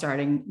thought of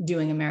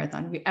doing a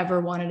marathon? Have you ever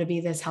wanted to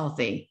be this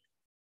healthy?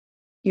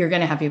 You're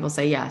going to have people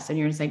say yes. And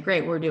you're going to say,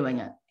 great, we're doing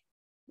it.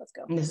 Let's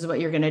go. And this is what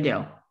you're going to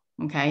do.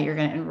 Okay. You're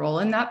going to enroll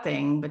in that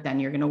thing, but then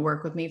you're going to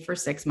work with me for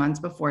 6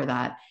 months before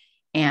that.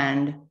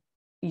 And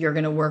you're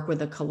going to work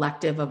with a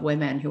collective of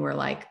women who are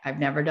like, I've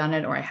never done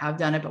it, or I have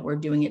done it, but we're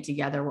doing it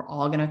together. We're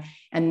all going to,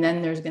 and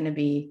then there's going to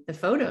be the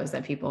photos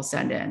that people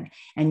send in,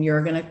 and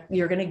you're going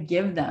to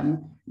give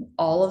them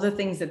all of the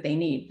things that they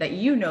need that,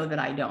 that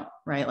I don't,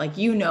 right? Like,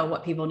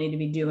 what people need to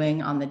be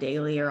doing on the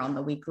daily or on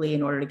the weekly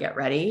in order to get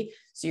ready.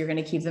 So you're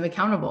going to keep them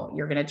accountable.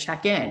 You're going to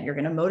check in, you're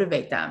going to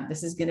motivate them.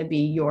 This is going to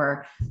be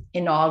your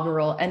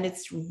inaugural, and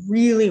it's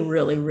really,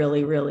 really,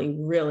 really, really,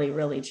 really,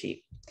 really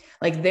cheap.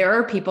 Like, there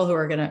are people,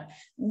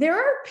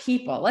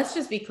 let's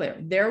just be clear.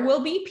 There will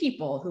be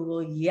people who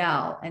will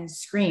yell and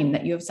scream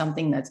that you have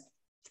something that's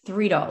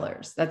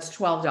 $3, that's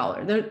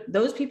 $12.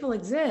 Those people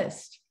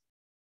exist.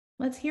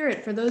 Let's hear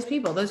it for those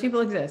people. Those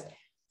people exist.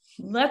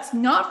 Let's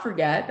not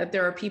forget that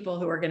there are people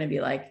who are going to be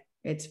like,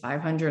 it's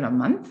 $500 a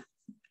month.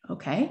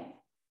 Okay.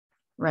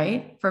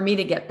 Right. For me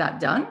to get that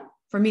done,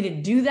 for me to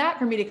do that,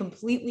 for me to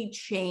completely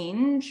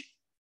change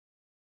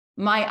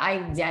my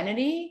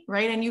identity.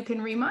 Right. And you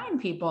can remind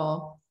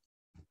people,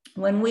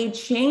 when we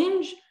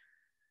change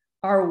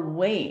our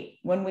weight,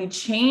 when we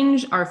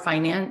change our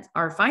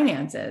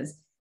finances,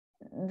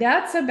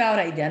 that's about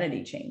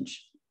identity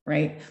change,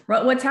 right?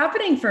 What's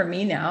happening for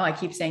me now, I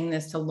keep saying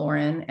this to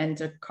Lauren and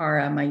to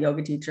Cara, my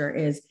yoga teacher,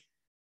 is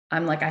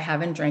I'm like, I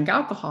haven't drank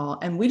alcohol.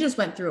 And we just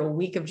went through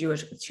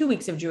 2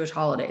 weeks of Jewish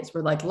holidays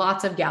where like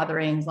lots of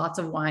gatherings, lots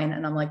of wine.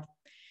 And I'm like,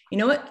 you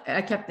know what?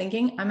 I kept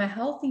thinking, I'm a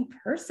healthy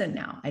person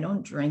now. I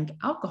don't drink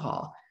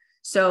alcohol.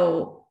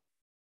 So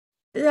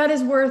that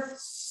is worth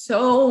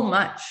so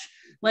much.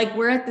 Like,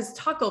 we're at this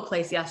taco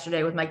place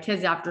yesterday with my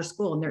kids after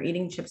school, and they're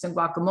eating chips and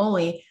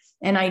guacamole.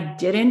 And I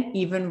didn't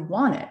even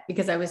want it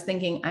because I was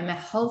thinking, I'm a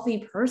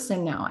healthy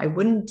person now. I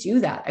wouldn't do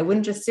that. I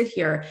wouldn't just sit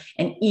here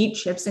and eat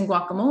chips and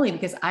guacamole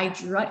because I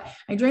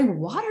drank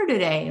water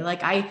today.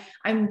 Like,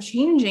 I'm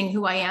changing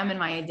who I am in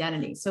my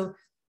identity. So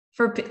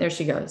there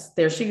she goes.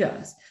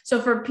 So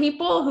for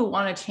people who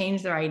want to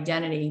change their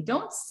identity,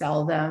 don't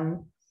sell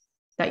them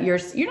that you're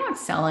not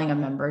selling a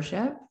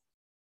membership.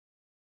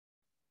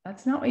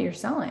 That's not what you're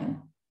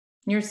selling.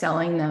 You're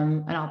selling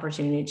them an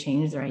opportunity to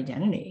change their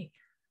identity,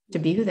 to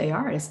be who they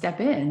are, to step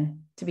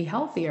in, to be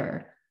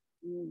healthier.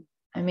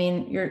 I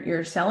mean,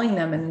 you're selling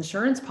them an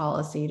insurance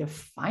policy to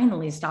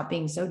finally stop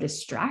being so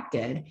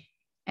distracted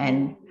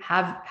and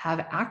have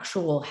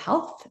actual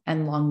health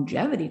and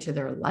longevity to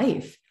their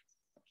life.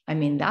 I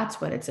mean, that's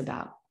what it's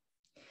about.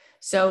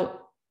 So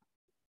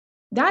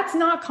that's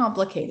not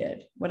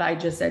complicated, what I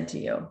just said to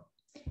you,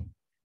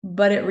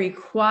 but it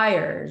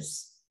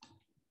requires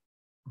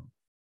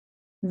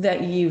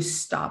that you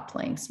stop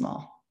playing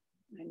small.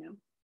 I know.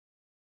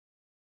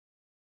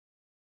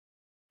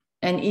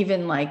 And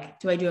even like,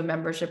 do I do a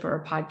membership or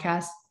a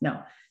podcast?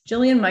 No.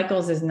 Jillian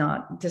Michaels is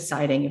not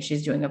deciding if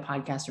she's doing a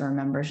podcast or a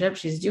membership.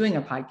 She's doing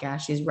a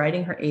podcast. She's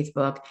writing her 8th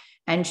book,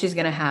 and she's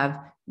going to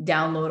have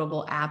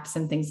downloadable apps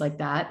and things like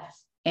that.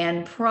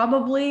 And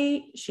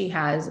probably she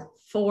has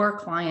 4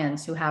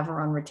 clients who have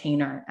her on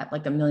retainer at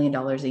like $1 million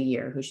a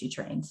year who she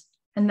trains.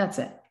 And that's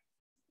it.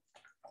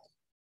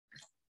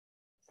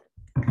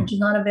 And she's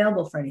not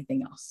available for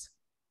anything else.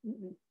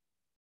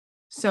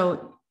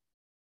 So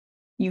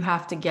you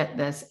have to get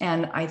this.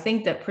 And I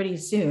think that pretty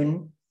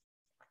soon,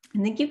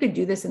 I think you could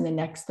do this in the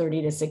next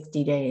 30 to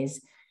 60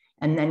 days.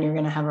 And then you're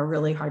going to have a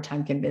really hard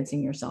time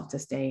convincing yourself to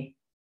stay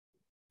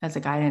as a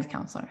guidance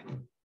counselor.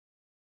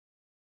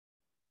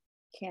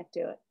 Can't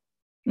do it.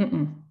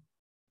 Mm-mm.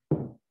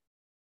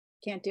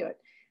 Can't do it.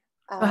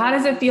 So how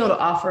does it feel to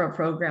offer a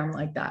program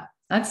like that?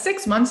 That's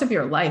 6 months of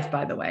your life,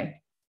 by the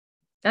way.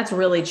 That's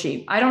really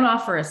cheap. I don't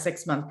offer a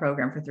 6-month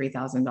program for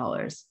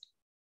 $3,000.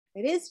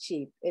 It is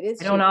cheap. It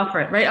is. I don't offer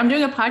it, right? I'm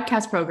doing a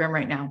podcast program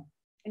right now.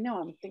 I know.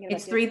 I'm thinking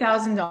about it's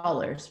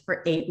 $3,000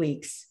 for 8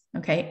 weeks.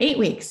 Okay. 8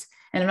 weeks.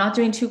 And I'm not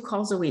doing 2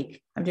 calls a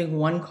week. I'm doing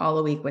 1 call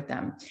a week with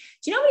them.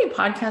 Do you know how many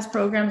podcast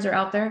programs are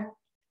out there?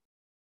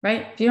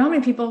 Right? Do you know how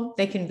many people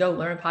they can go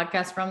learn a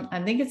podcast from?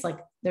 I think it's like,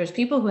 there's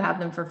people who have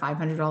them for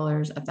 $500,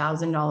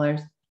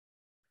 $1,000.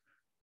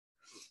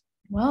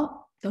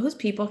 Well, those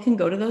people can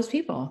go to those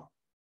people.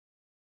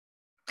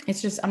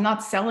 It's just, I'm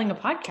not selling a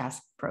podcast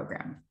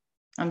program.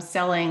 I'm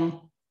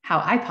selling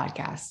how I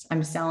podcast.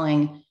 I'm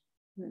selling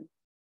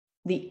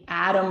the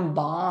atom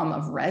bomb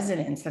of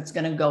resonance that's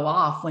going to go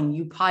off when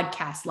you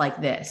podcast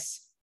like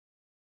this.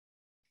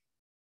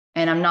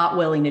 And I'm not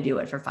willing to do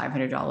it for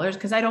 $500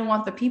 because I don't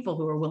want the people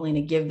who are willing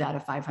to give that a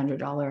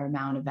 $500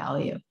 amount of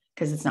value,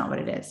 because it's not what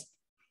it is.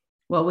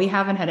 Well, we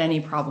haven't had any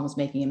problems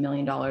making $1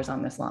 million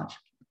on this launch.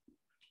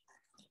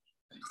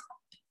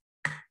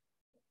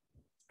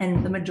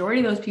 And the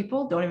majority of those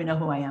people don't even know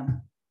who I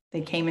am.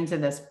 They came into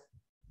this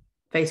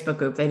Facebook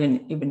group. They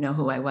didn't even know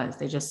who I was.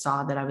 They just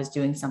saw that I was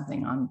doing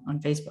something on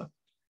Facebook.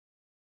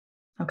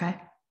 Okay.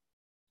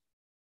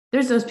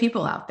 There's those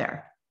people out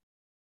there.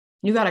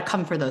 You got to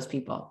come for those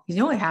people. You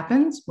know what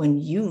happens when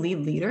you lead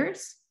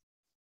leaders?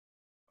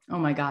 Oh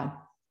my God.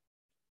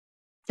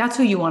 That's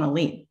who you want to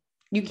lead.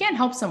 You can't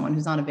help someone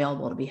who's not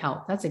available to be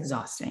helped. That's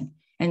exhausting.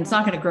 And it's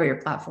not going to grow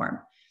your platform.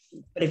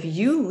 But if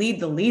you lead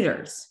the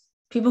leaders,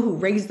 people who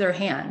raise their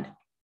hand,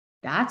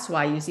 that's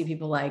why you see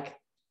people like,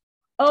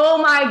 oh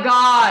my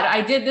God,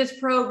 I did this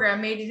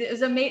program. It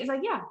was amazing. It's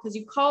like, yeah, because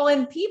you call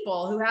in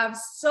people who have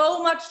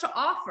so much to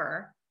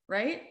offer,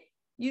 right?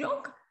 You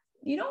don't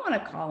want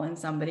to call in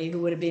somebody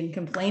who would have been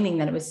complaining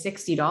that it was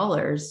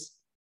 $60.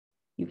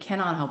 You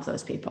cannot help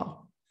those people.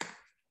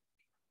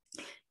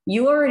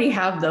 You already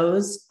have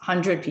those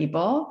 100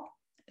 people.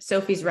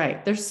 Sophie's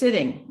right. They're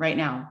sitting right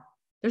now.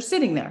 They're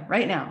sitting there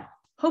right now,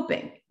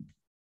 hoping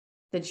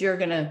that you're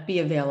going to be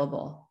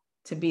available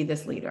to be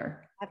this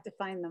leader. I have to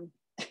find them.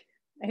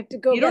 I have to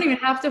go. You don't even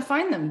have to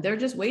find them. They're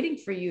just waiting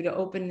for you to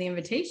open the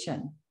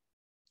invitation.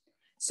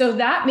 So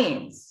that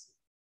means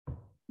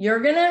you're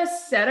going to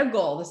set a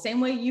goal the same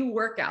way you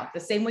work out, the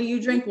same way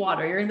you drink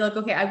water. You're going to be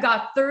like, okay, I've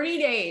got 30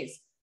 days.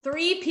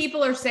 3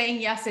 people are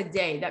saying yes a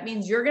day. That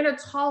means you're going to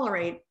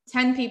tolerate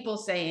 10 people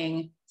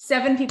saying,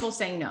 7 people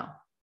saying no.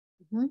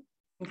 Mm-hmm.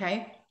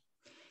 Okay.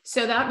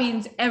 So that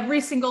means every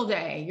single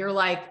day you're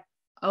like,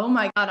 oh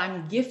my God,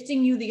 I'm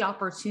gifting you the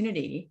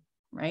opportunity,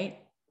 right,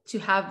 to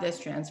have this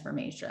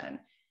transformation.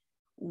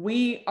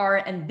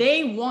 And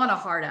they want a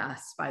hard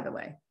ass, by the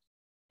way.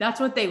 That's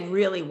what they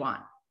really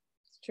want.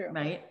 It's true.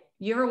 Right?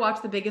 You ever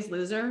watch The Biggest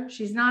Loser?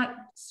 She's not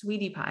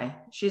sweetie pie.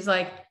 She's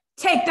like,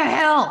 take the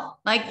hell.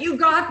 Like, you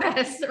got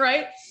this,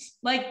 right?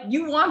 Like,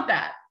 you want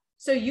that.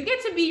 So you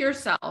get to be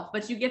yourself,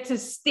 but you get to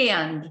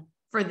stand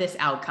for this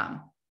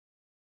outcome.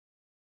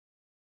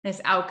 This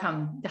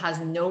outcome has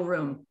no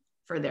room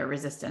for their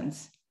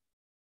resistance.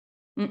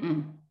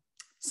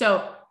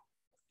 So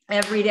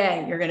every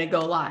day you're going to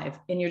go live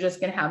and you're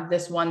just going to have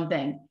this one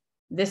thing.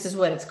 This is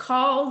what it's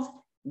called.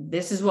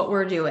 This is what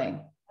we're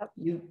doing.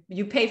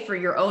 You pay for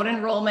your own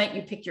enrollment.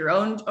 You pick your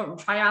own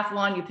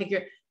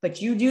triathlon. But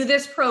you do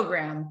this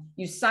program,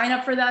 you sign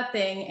up for that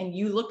thing, and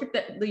you look at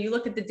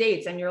the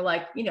dates, and you're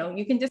like,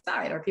 you can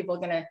decide, are people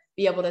going to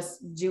be able to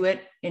do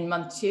it in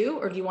month 2?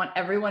 Or do you want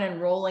everyone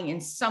enrolling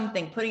in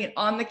something, putting it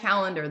on the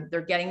calendar?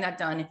 They're getting that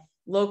done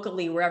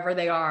locally, wherever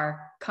they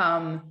are,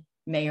 come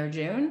May or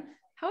June.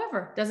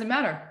 However, doesn't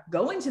matter.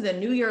 Go into the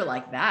new year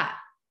like that,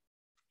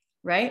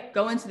 right?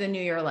 Go into the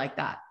new year like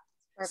that.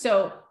 Perfect.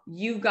 So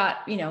you've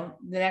got, the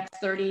next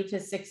 30 to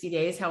 60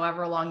 days,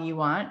 however long you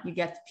want, you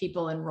get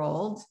people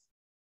enrolled.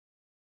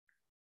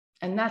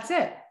 And that's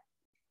it.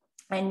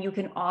 And you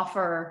can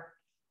offer,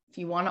 if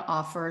you want to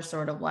offer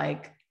sort of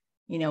like,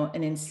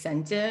 an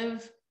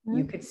incentive,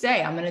 you could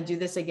say, I'm going to do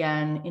this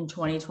again in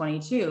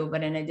 2022,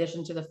 but in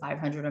addition to the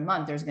 $500 a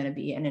month, there's going to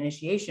be an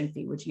initiation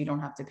fee, which you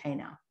don't have to pay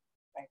now.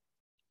 Right.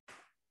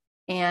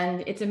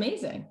 And it's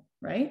amazing,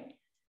 right?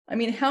 I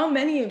mean, how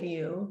many of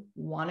you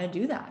want to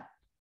do that?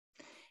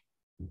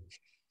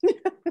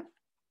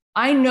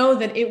 I know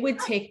that it would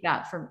take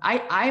that from,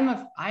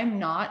 I'm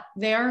not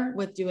there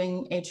with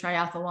doing a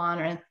triathlon,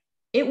 and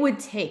it would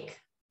take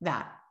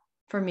that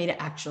for me to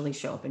actually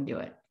show up and do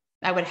it.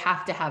 I would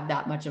have to have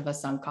that much of a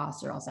sunk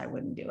cost, or else I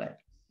wouldn't do it.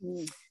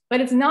 But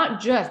it's not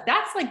just,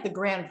 that's like the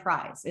grand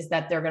prize, is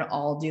that they're going to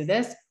all do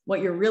this. What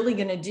you're really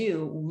going to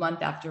do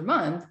month after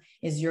month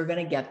is you're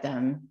going to get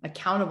them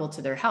accountable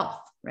to their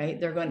health,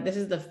 right? This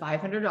is the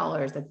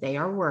 $500 that they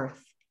are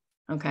worth.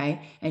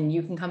 Okay. And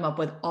you can come up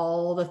with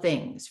all the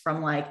things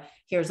from like,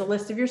 here's a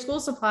list of your school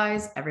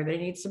supplies. Everybody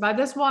needs to buy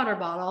this water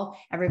bottle.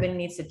 Everybody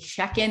needs to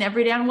check in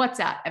every day on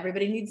WhatsApp.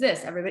 Everybody needs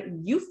this. Everybody,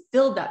 you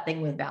filled that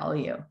thing with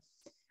value.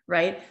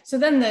 Right. So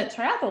then the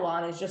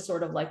triathlon is just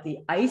sort of like the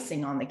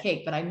icing on the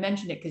cake. But I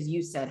mentioned it because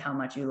you said how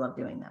much you love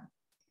doing them.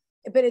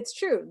 But it's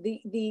true.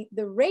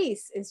 The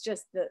race is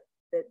just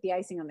the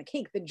icing on the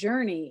cake. The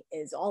journey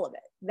is all of it.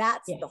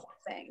 That's the whole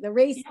thing. The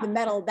race, the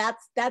medal,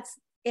 that's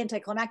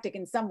anticlimactic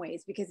in some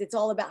ways, because it's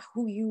all about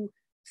who you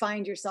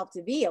find yourself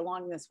to be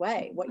along this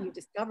way, what you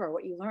discover,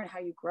 what you learn, how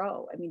you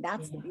grow. I mean,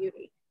 that's the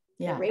beauty.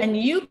 Yeah. And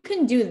you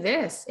can do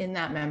this in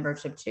that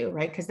membership too,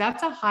 right? Because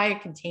that's a high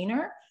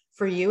container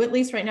for you, at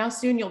least right now.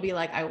 Soon you'll be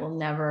like, I will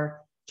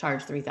never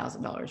charge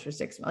 $3,000 for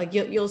 6 months.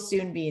 Like you'll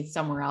soon be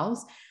somewhere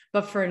else.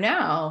 But for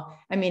now,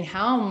 I mean,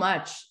 how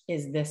much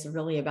is this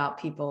really about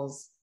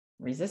people's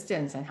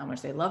resistance and how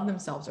much they love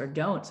themselves or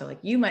don't? So like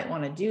you might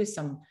want to do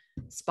some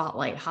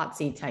spotlight hot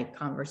seat type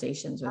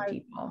conversations with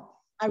people.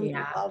 I would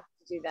love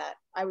to do that.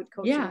 I would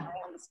coach them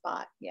right on the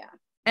spot. Yeah.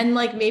 And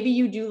like, maybe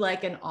you do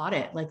like an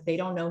audit, like they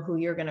don't know who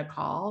you're going to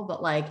call,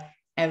 but like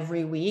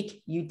every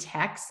week you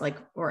text like,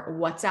 or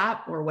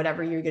WhatsApp or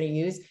whatever you're going to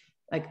use,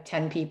 like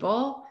 10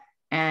 people,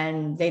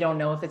 and they don't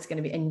know if it's going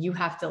to be, and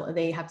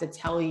they have to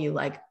tell you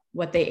like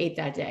what they ate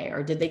that day,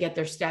 or did they get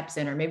their steps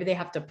in, or maybe they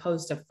have to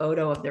post a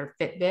photo of their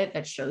Fitbit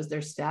that shows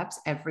their steps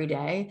every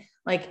day.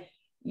 Like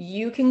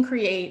you can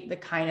create the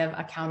kind of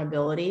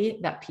accountability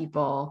that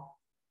people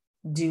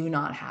do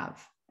not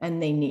have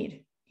and they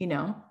need, you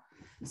know?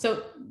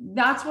 So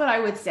that's what I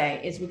would say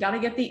is we got to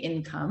get the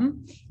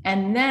income.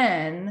 And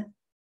then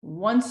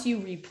once you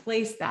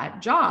replace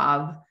that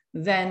job,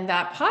 then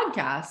that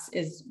podcast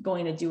is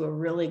going to do a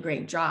really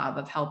great job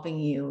of helping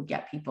you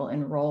get people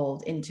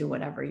enrolled into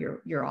whatever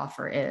your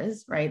offer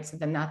is, right? So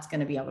then that's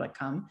going to be able to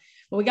come.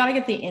 But we got to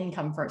get the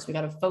income first. We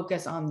got to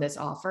focus on this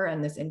offer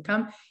and this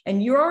income.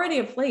 And you're already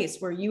a place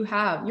where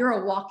you're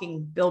a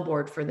walking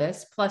billboard for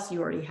this. Plus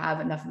you already have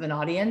enough of an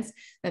audience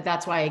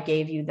that's why I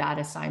gave you that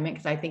assignment,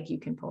 because I think you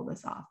can pull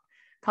this off.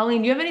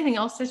 Colleen, do you have anything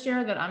else to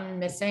share that I'm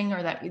missing,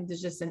 or that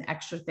there's just an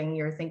extra thing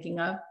you're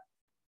thinking of?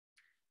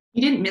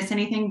 You didn't miss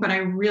anything, but I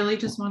really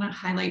just want to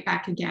highlight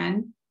back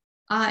again.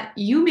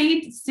 You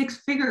made 6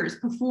 figures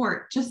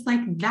before, just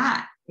like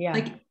that. Yeah.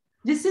 Like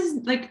this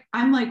is like,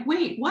 I'm like,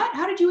 wait, what?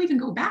 How did you even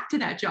go back to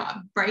that job?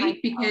 Right?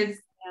 Because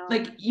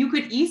like you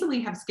could easily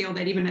have scaled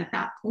that even at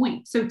that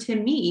point. So to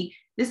me,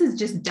 this is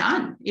just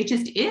done. It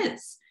just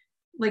is.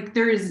 Like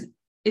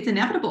it's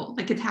inevitable.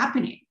 Like it's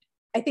happening.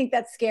 I think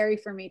that's scary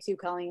for me too,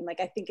 Colleen. Like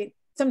I think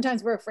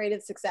sometimes we're afraid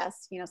of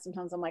success. You know,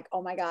 sometimes I'm like,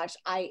 oh my gosh,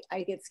 I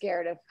get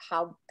scared of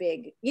how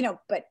big, you know,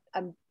 but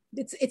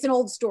it's an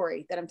old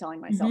story that I'm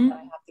telling myself that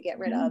I have to get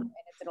rid of. And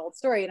it's an old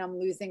story and I'm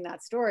losing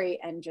that story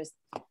and just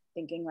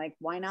thinking like,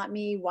 why not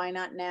me? Why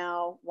not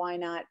now? Why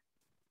not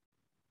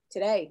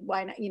today?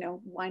 Why not,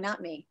 why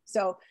not me?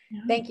 So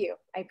thank you.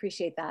 I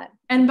appreciate that.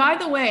 And by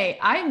the way,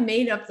 I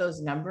made up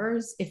those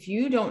numbers. If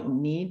you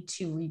don't need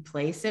to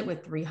replace it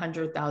with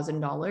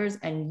 $300,000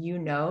 and you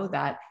know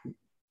that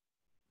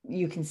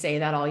you can say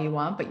that all you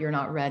want, but you're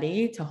not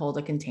ready to hold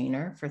a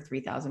container for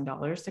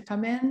 $3,000 to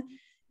come in,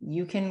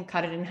 you can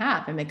cut it in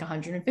half and make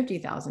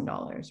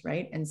 $150,000,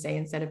 right? And say,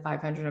 instead of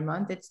 $500 a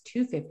month, it's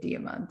 $250 a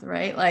month,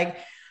 right? Like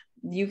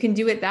you can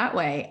do it that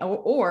way,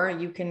 or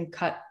you can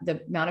cut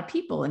the amount of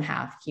people in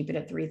half, keep it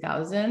at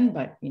 3,000,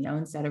 but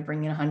instead of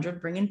bringing 100,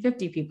 bring in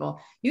 50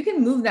 people. You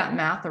can move that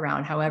math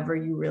around however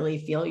you really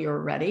feel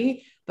you're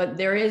ready, but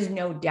there is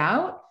no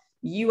doubt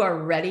you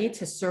are ready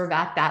to serve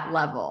at that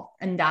level.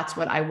 And that's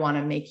what I want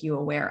to make you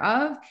aware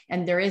of.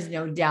 And there is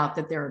no doubt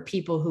that there are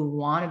people who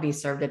want to be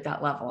served at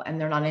that level,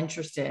 and they're not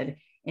interested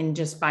in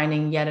just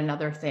finding yet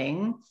another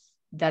thing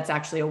that's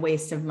actually a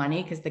waste of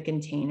money, because the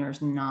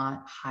container's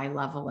not high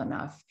level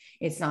enough.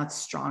 It's not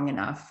strong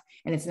enough,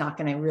 and it's not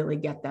going to really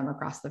get them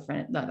across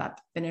that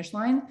finish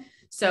line.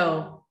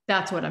 So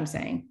that's what I'm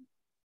saying.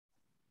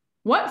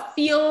 Let's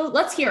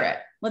hear it.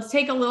 Let's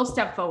take a little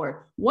step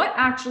forward. What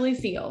actually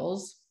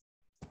feels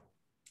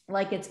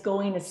like it's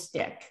going to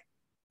stick?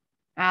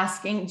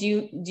 Asking,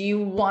 do you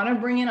want to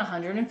bring in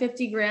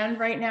 150 grand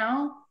right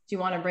now? Do you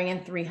want to bring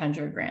in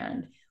 300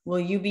 grand? Will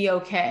you be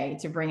okay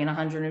to bring in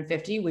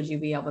 150? Would you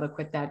be able to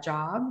quit that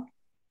job?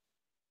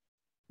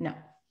 No.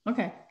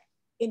 Okay.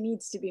 It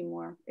needs to be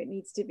more. It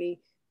needs to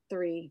be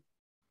 3.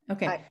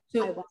 Okay. I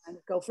want to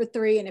go for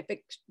 3. And if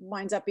it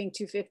winds up being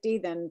 250,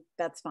 then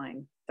that's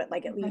fine. But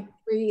like at least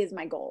 3 is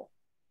my goal.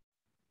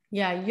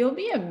 Yeah. You'll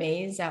be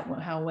amazed at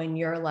how, when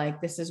you're like,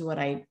 this is what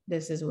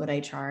I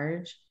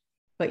charge,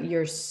 but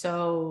you're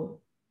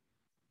so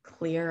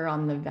clear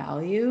on the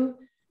value,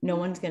 no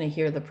one's going to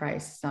hear the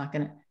price.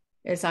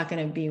 It's not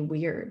going to be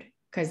weird,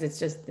 because it's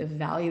just, the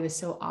value is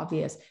so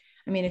obvious.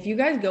 I mean, if you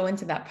guys go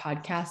into that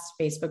podcast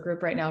Facebook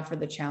group right now for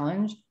the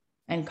challenge,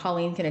 and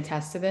Colleen can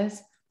attest to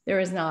this, there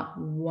is not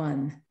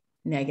one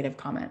negative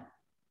comment.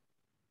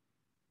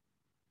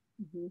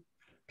 Mm-hmm.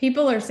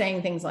 People are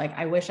saying things like,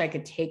 I wish I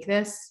could take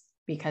this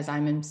because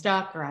I'm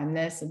stuck, or I'm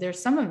this.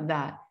 There's some of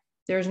that,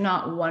 There's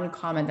not one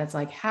comment that's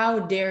like, how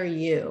dare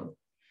you,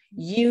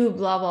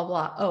 blah, blah,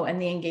 blah. Oh,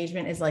 and the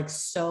engagement is like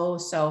so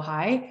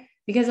high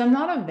because I'm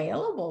not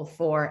available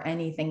for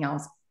anything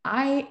else.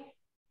 I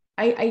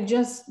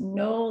just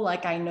know,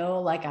 like I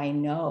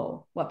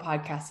know what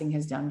podcasting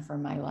has done for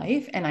my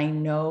life. And I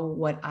know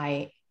what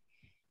I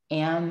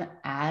am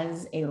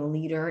as a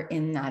leader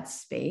in that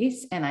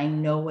space. And I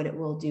know what it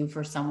will do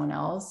for someone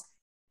else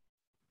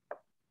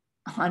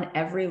on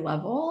every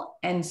level.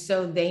 And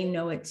so they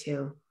know it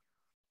too.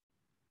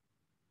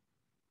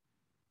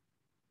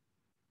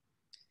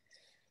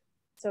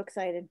 So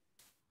excited.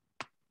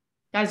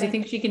 Guys, you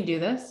think she can do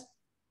this?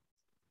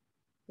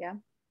 Yeah.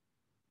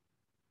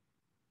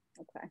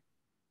 Okay.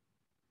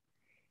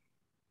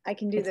 I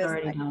can do this.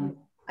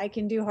 I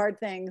can do hard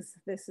things.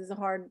 This is a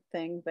hard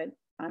thing, but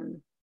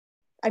I'm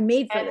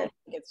made for this.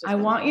 I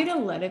want you to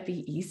let it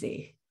be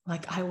easy.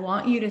 Like, I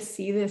want you to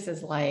see this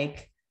as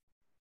like,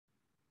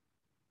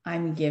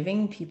 I'm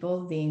giving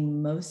people the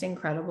most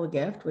incredible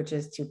gift, which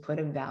is to put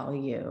a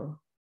value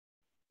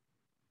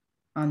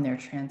on their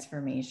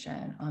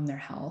transformation, on their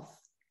health.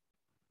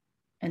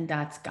 And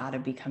that's got to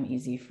become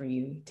easy for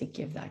you to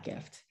give that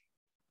gift.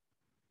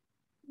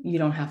 You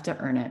don't have to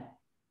earn it.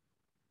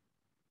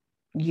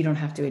 You don't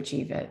have to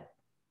achieve it.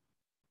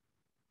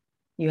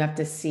 You have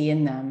to see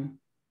in them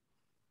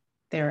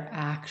their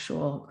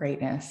actual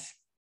greatness.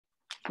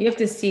 You have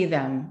to see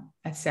them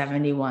at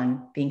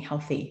 71 being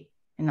healthy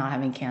and not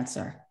having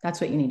cancer. That's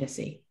what you need to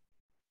see.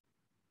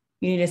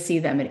 You need to see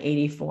them at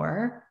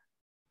 84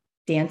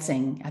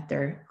 dancing at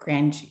their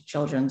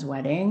grandchildren's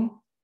wedding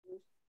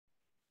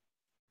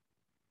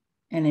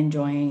and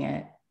enjoying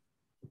it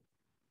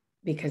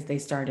because they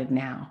started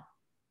now.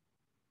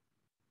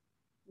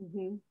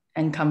 Mm-hmm.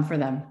 And come for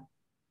them.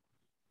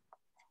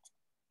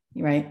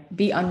 Right?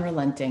 Be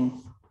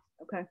unrelenting.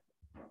 Okay.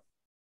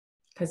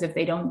 Because if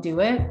they don't do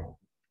it,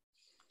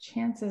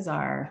 chances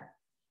are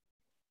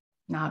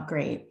not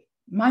great.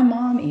 My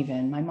mom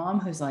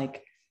who's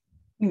like,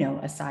 you know,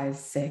 a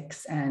size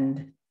 6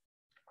 and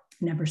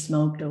never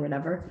smoked or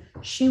whatever,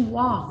 she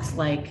walks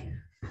like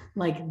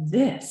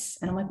this.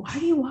 And I'm like, why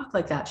do you walk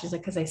like that? She's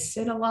like, because I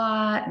sit a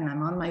lot and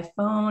I'm on my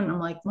phone. I'm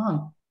like,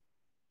 Mom,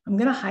 I'm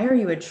going to hire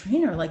you a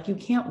trainer. Like, you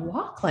can't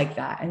walk like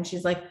that. And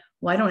she's like,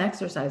 well, I don't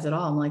exercise at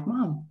all. I'm like,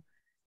 Mom,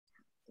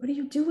 what are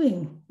you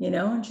doing? You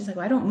know? And she's like,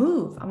 well, I don't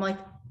move. I'm like,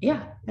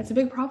 yeah, that's a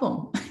big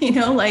problem. You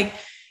know, like,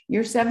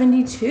 you're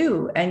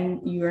 72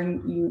 and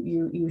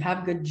you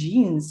have good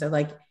genes. So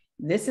like,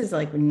 this is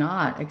like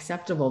not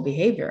acceptable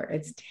behavior.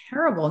 It's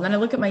terrible. And then I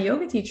look at my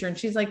yoga teacher and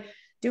she's like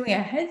doing a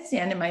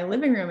headstand in my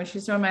living room. And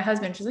she's showing my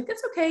husband, she's like,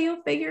 it's okay.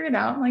 You'll figure it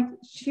out. I'm like,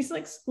 she's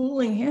like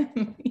schooling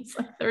him. He's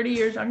like 30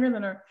 years younger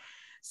than her.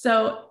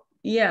 So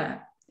yeah,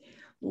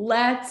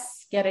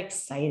 let's get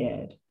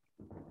excited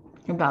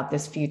about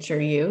this future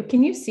you.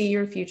 Can you see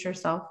your future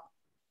self?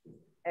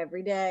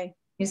 Every day.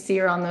 You see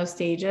her on those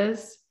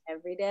stages?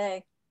 Every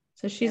day.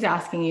 So she's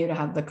asking you to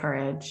have the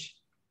courage.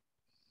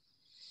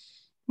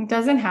 It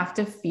doesn't have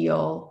to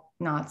feel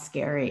not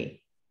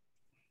scary.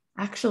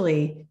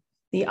 Actually,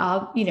 you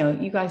know,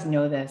 you guys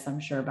know this, I'm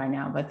sure by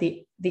now, but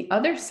the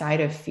other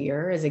side of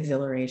fear is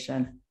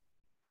exhilaration,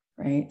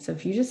 right? So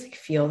if you just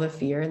feel the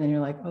fear and then you're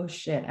like, oh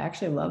shit, I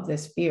actually love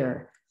this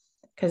fear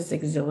because it's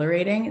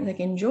exhilarating, like,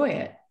 enjoy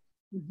it.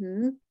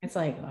 Mm-hmm. It's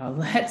like, oh,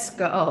 let's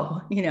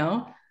go. You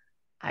know,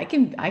 I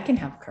can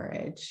have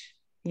courage,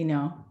 you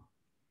know.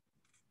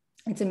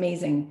 It's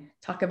amazing.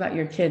 Talk about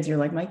your kids. You're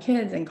like, my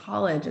kids in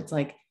college. It's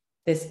like,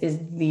 this is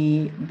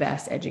the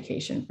best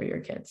education for your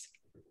kids.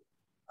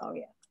 Oh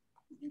yeah.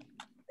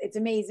 It's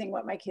amazing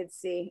what my kids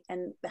see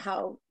and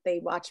how they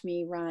watch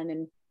me run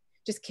and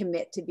just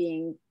commit to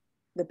being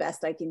the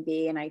best I can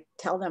be. And I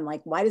tell them,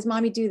 like, why does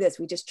mommy do this?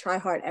 We just try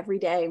hard every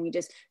day and we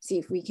just see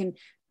if we can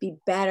be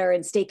better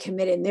and stay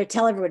committed. And they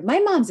tell everyone, my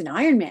mom's an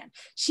Ironman.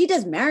 She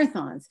does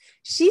marathons.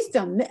 She's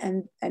done,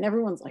 and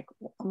everyone's like,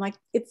 I'm like,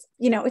 it's,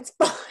 you know, it's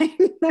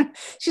fine.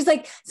 She's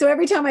like, so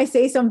every time I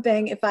say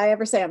something, if I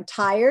ever say I'm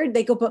tired,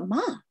 they go, but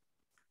Mom,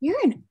 you're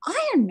an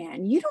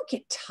Ironman. You don't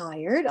get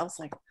tired. I was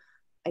like,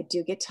 I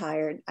do get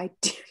tired. I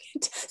do.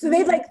 So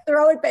they like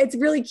throw it, but it's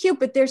really cute,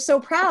 but they're so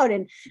proud.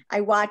 And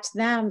I watch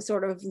them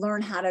sort of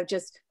learn how to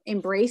just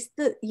embrace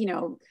the, you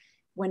know,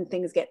 when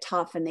things get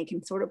tough and they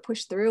can sort of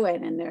push through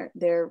it. And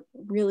they're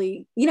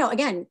really, you know,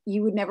 again,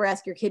 you would never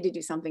ask your kid to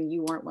do something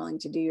you weren't willing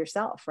to do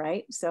yourself.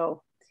 Right.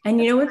 So, and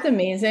you know what's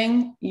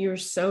amazing? You're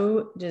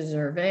so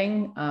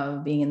deserving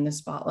of being in the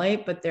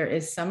spotlight, but there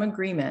is some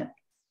agreement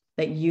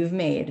that you've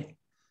made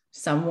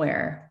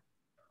somewhere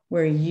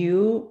where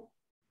you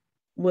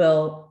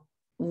will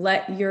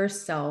let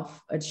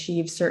yourself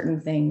achieve certain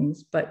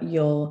things, but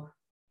you'll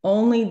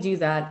only do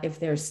that if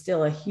there's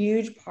still a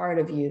huge part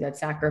of you that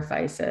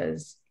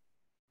sacrifices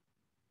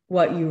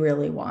what you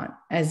really want,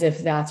 as if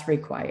that's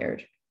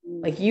required.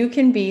 Like, you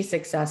can be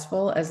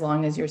successful as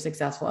long as you're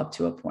successful up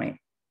to a point.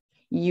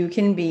 You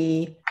can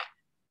be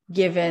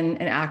given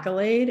an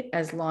accolade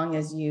as long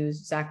as you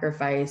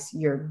sacrifice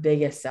your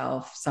biggest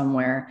self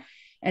somewhere.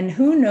 And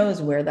who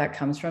knows where that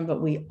comes from,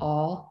 but we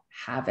all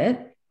have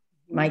it.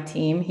 My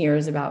team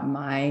hears about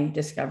my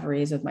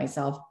discoveries with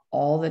myself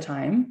all the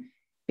time,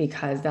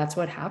 because that's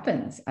what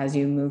happens as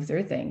you move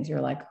through things.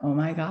 You're like, oh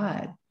my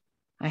God,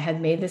 I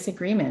had made this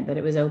agreement that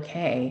it was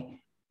okay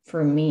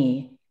for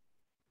me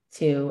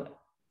to,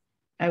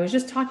 I was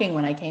just talking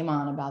when I came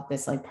on about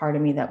this, like part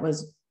of me that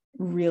was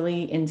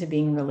really into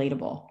being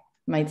relatable.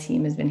 My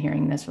team has been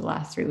hearing this for the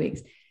last 3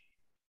 weeks.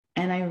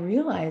 And I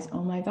realized,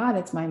 oh my God,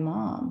 it's my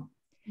mom.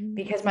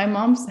 Because my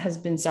mom has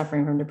been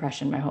suffering from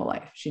depression my whole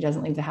life. She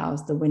doesn't leave the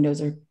house. The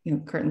windows are,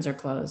 curtains are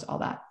closed, all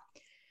that.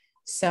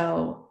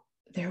 So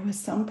there was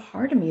some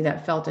part of me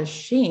that felt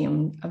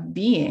ashamed of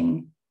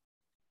being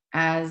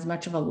as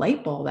much of a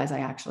light bulb as I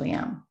actually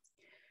am.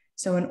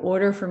 So in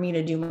order for me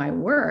to do my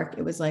work,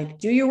 it was like,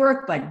 do your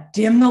work, but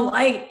dim the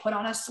light, put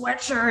on a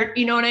sweatshirt.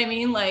 You know what I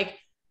mean? Like,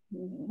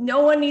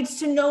 no one needs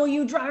to know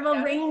you drive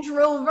a Range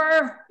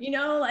Rover,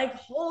 like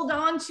hold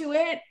on to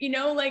it,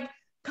 like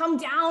come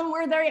down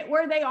where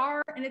they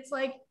are. And it's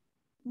like,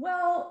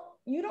 well,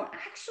 you don't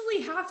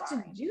actually have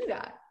to do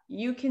that.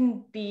 You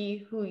can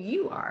be who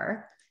you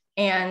are,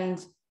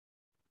 and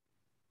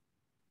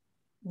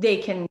they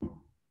can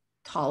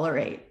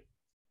tolerate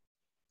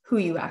who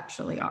you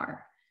actually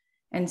are.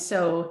 And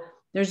so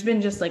there's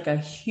been just like a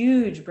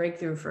huge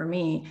breakthrough for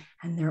me.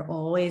 And there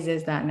always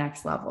is that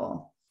next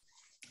level.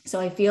 So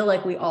I feel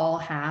like we all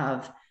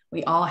have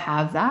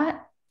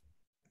that.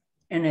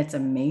 And it's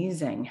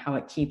amazing how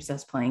it keeps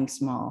us playing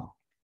small.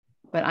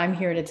 But I'm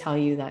here to tell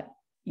you that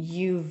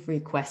you've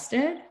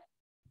requested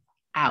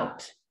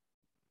out.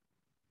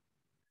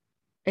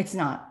 It's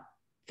not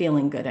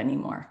feeling good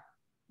anymore.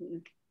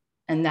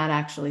 And that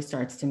actually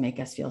starts to make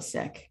us feel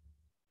sick.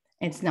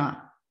 It's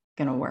not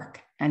going to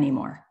work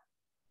anymore.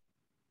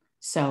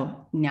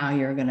 So now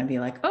you're going to be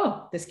like,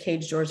 oh, this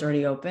cage door's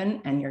already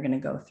open, and you're going to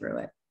go through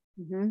it.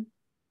 Mm-hmm.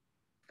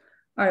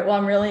 All right. Well,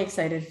 I'm really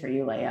excited for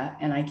you, Leah,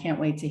 and I can't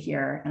wait to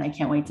hear, and I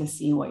can't wait to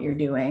see what you're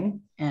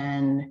doing.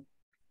 And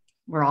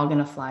we're all going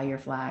to fly your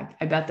flag.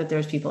 I bet that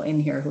there's people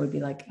in here who would be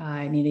like,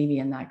 I need to be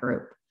in that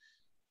group.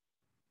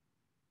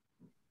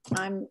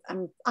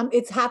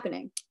 It's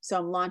happening. So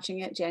I'm launching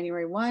it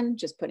January 1,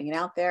 just putting it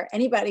out there.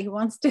 Anybody who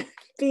wants to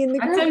be in the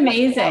group. That's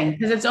amazing,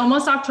 because it's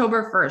almost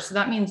October 1st. So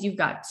that means you've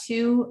got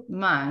 2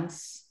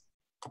 months.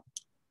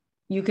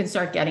 You can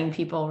start getting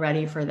people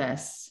ready for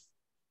this.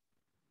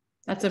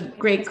 That's a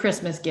great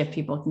Christmas gift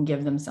people can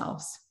give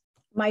themselves.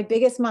 My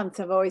biggest months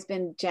have always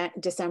been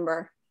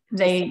December.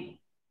 They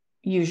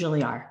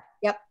usually are.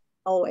 Yep,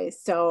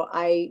 always. So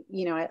I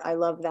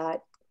love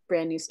that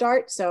brand new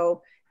start.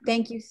 So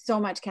thank you so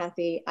much,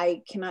 Cathy.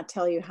 I cannot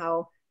tell you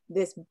how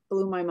this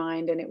blew my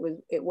mind, and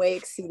it way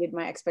exceeded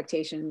my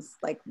expectations,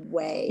 like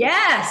way.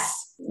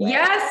 Yes, way.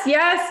 Yes.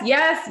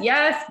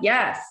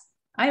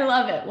 I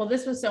love it. Well,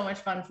 this was so much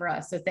fun for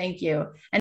us. So thank you. And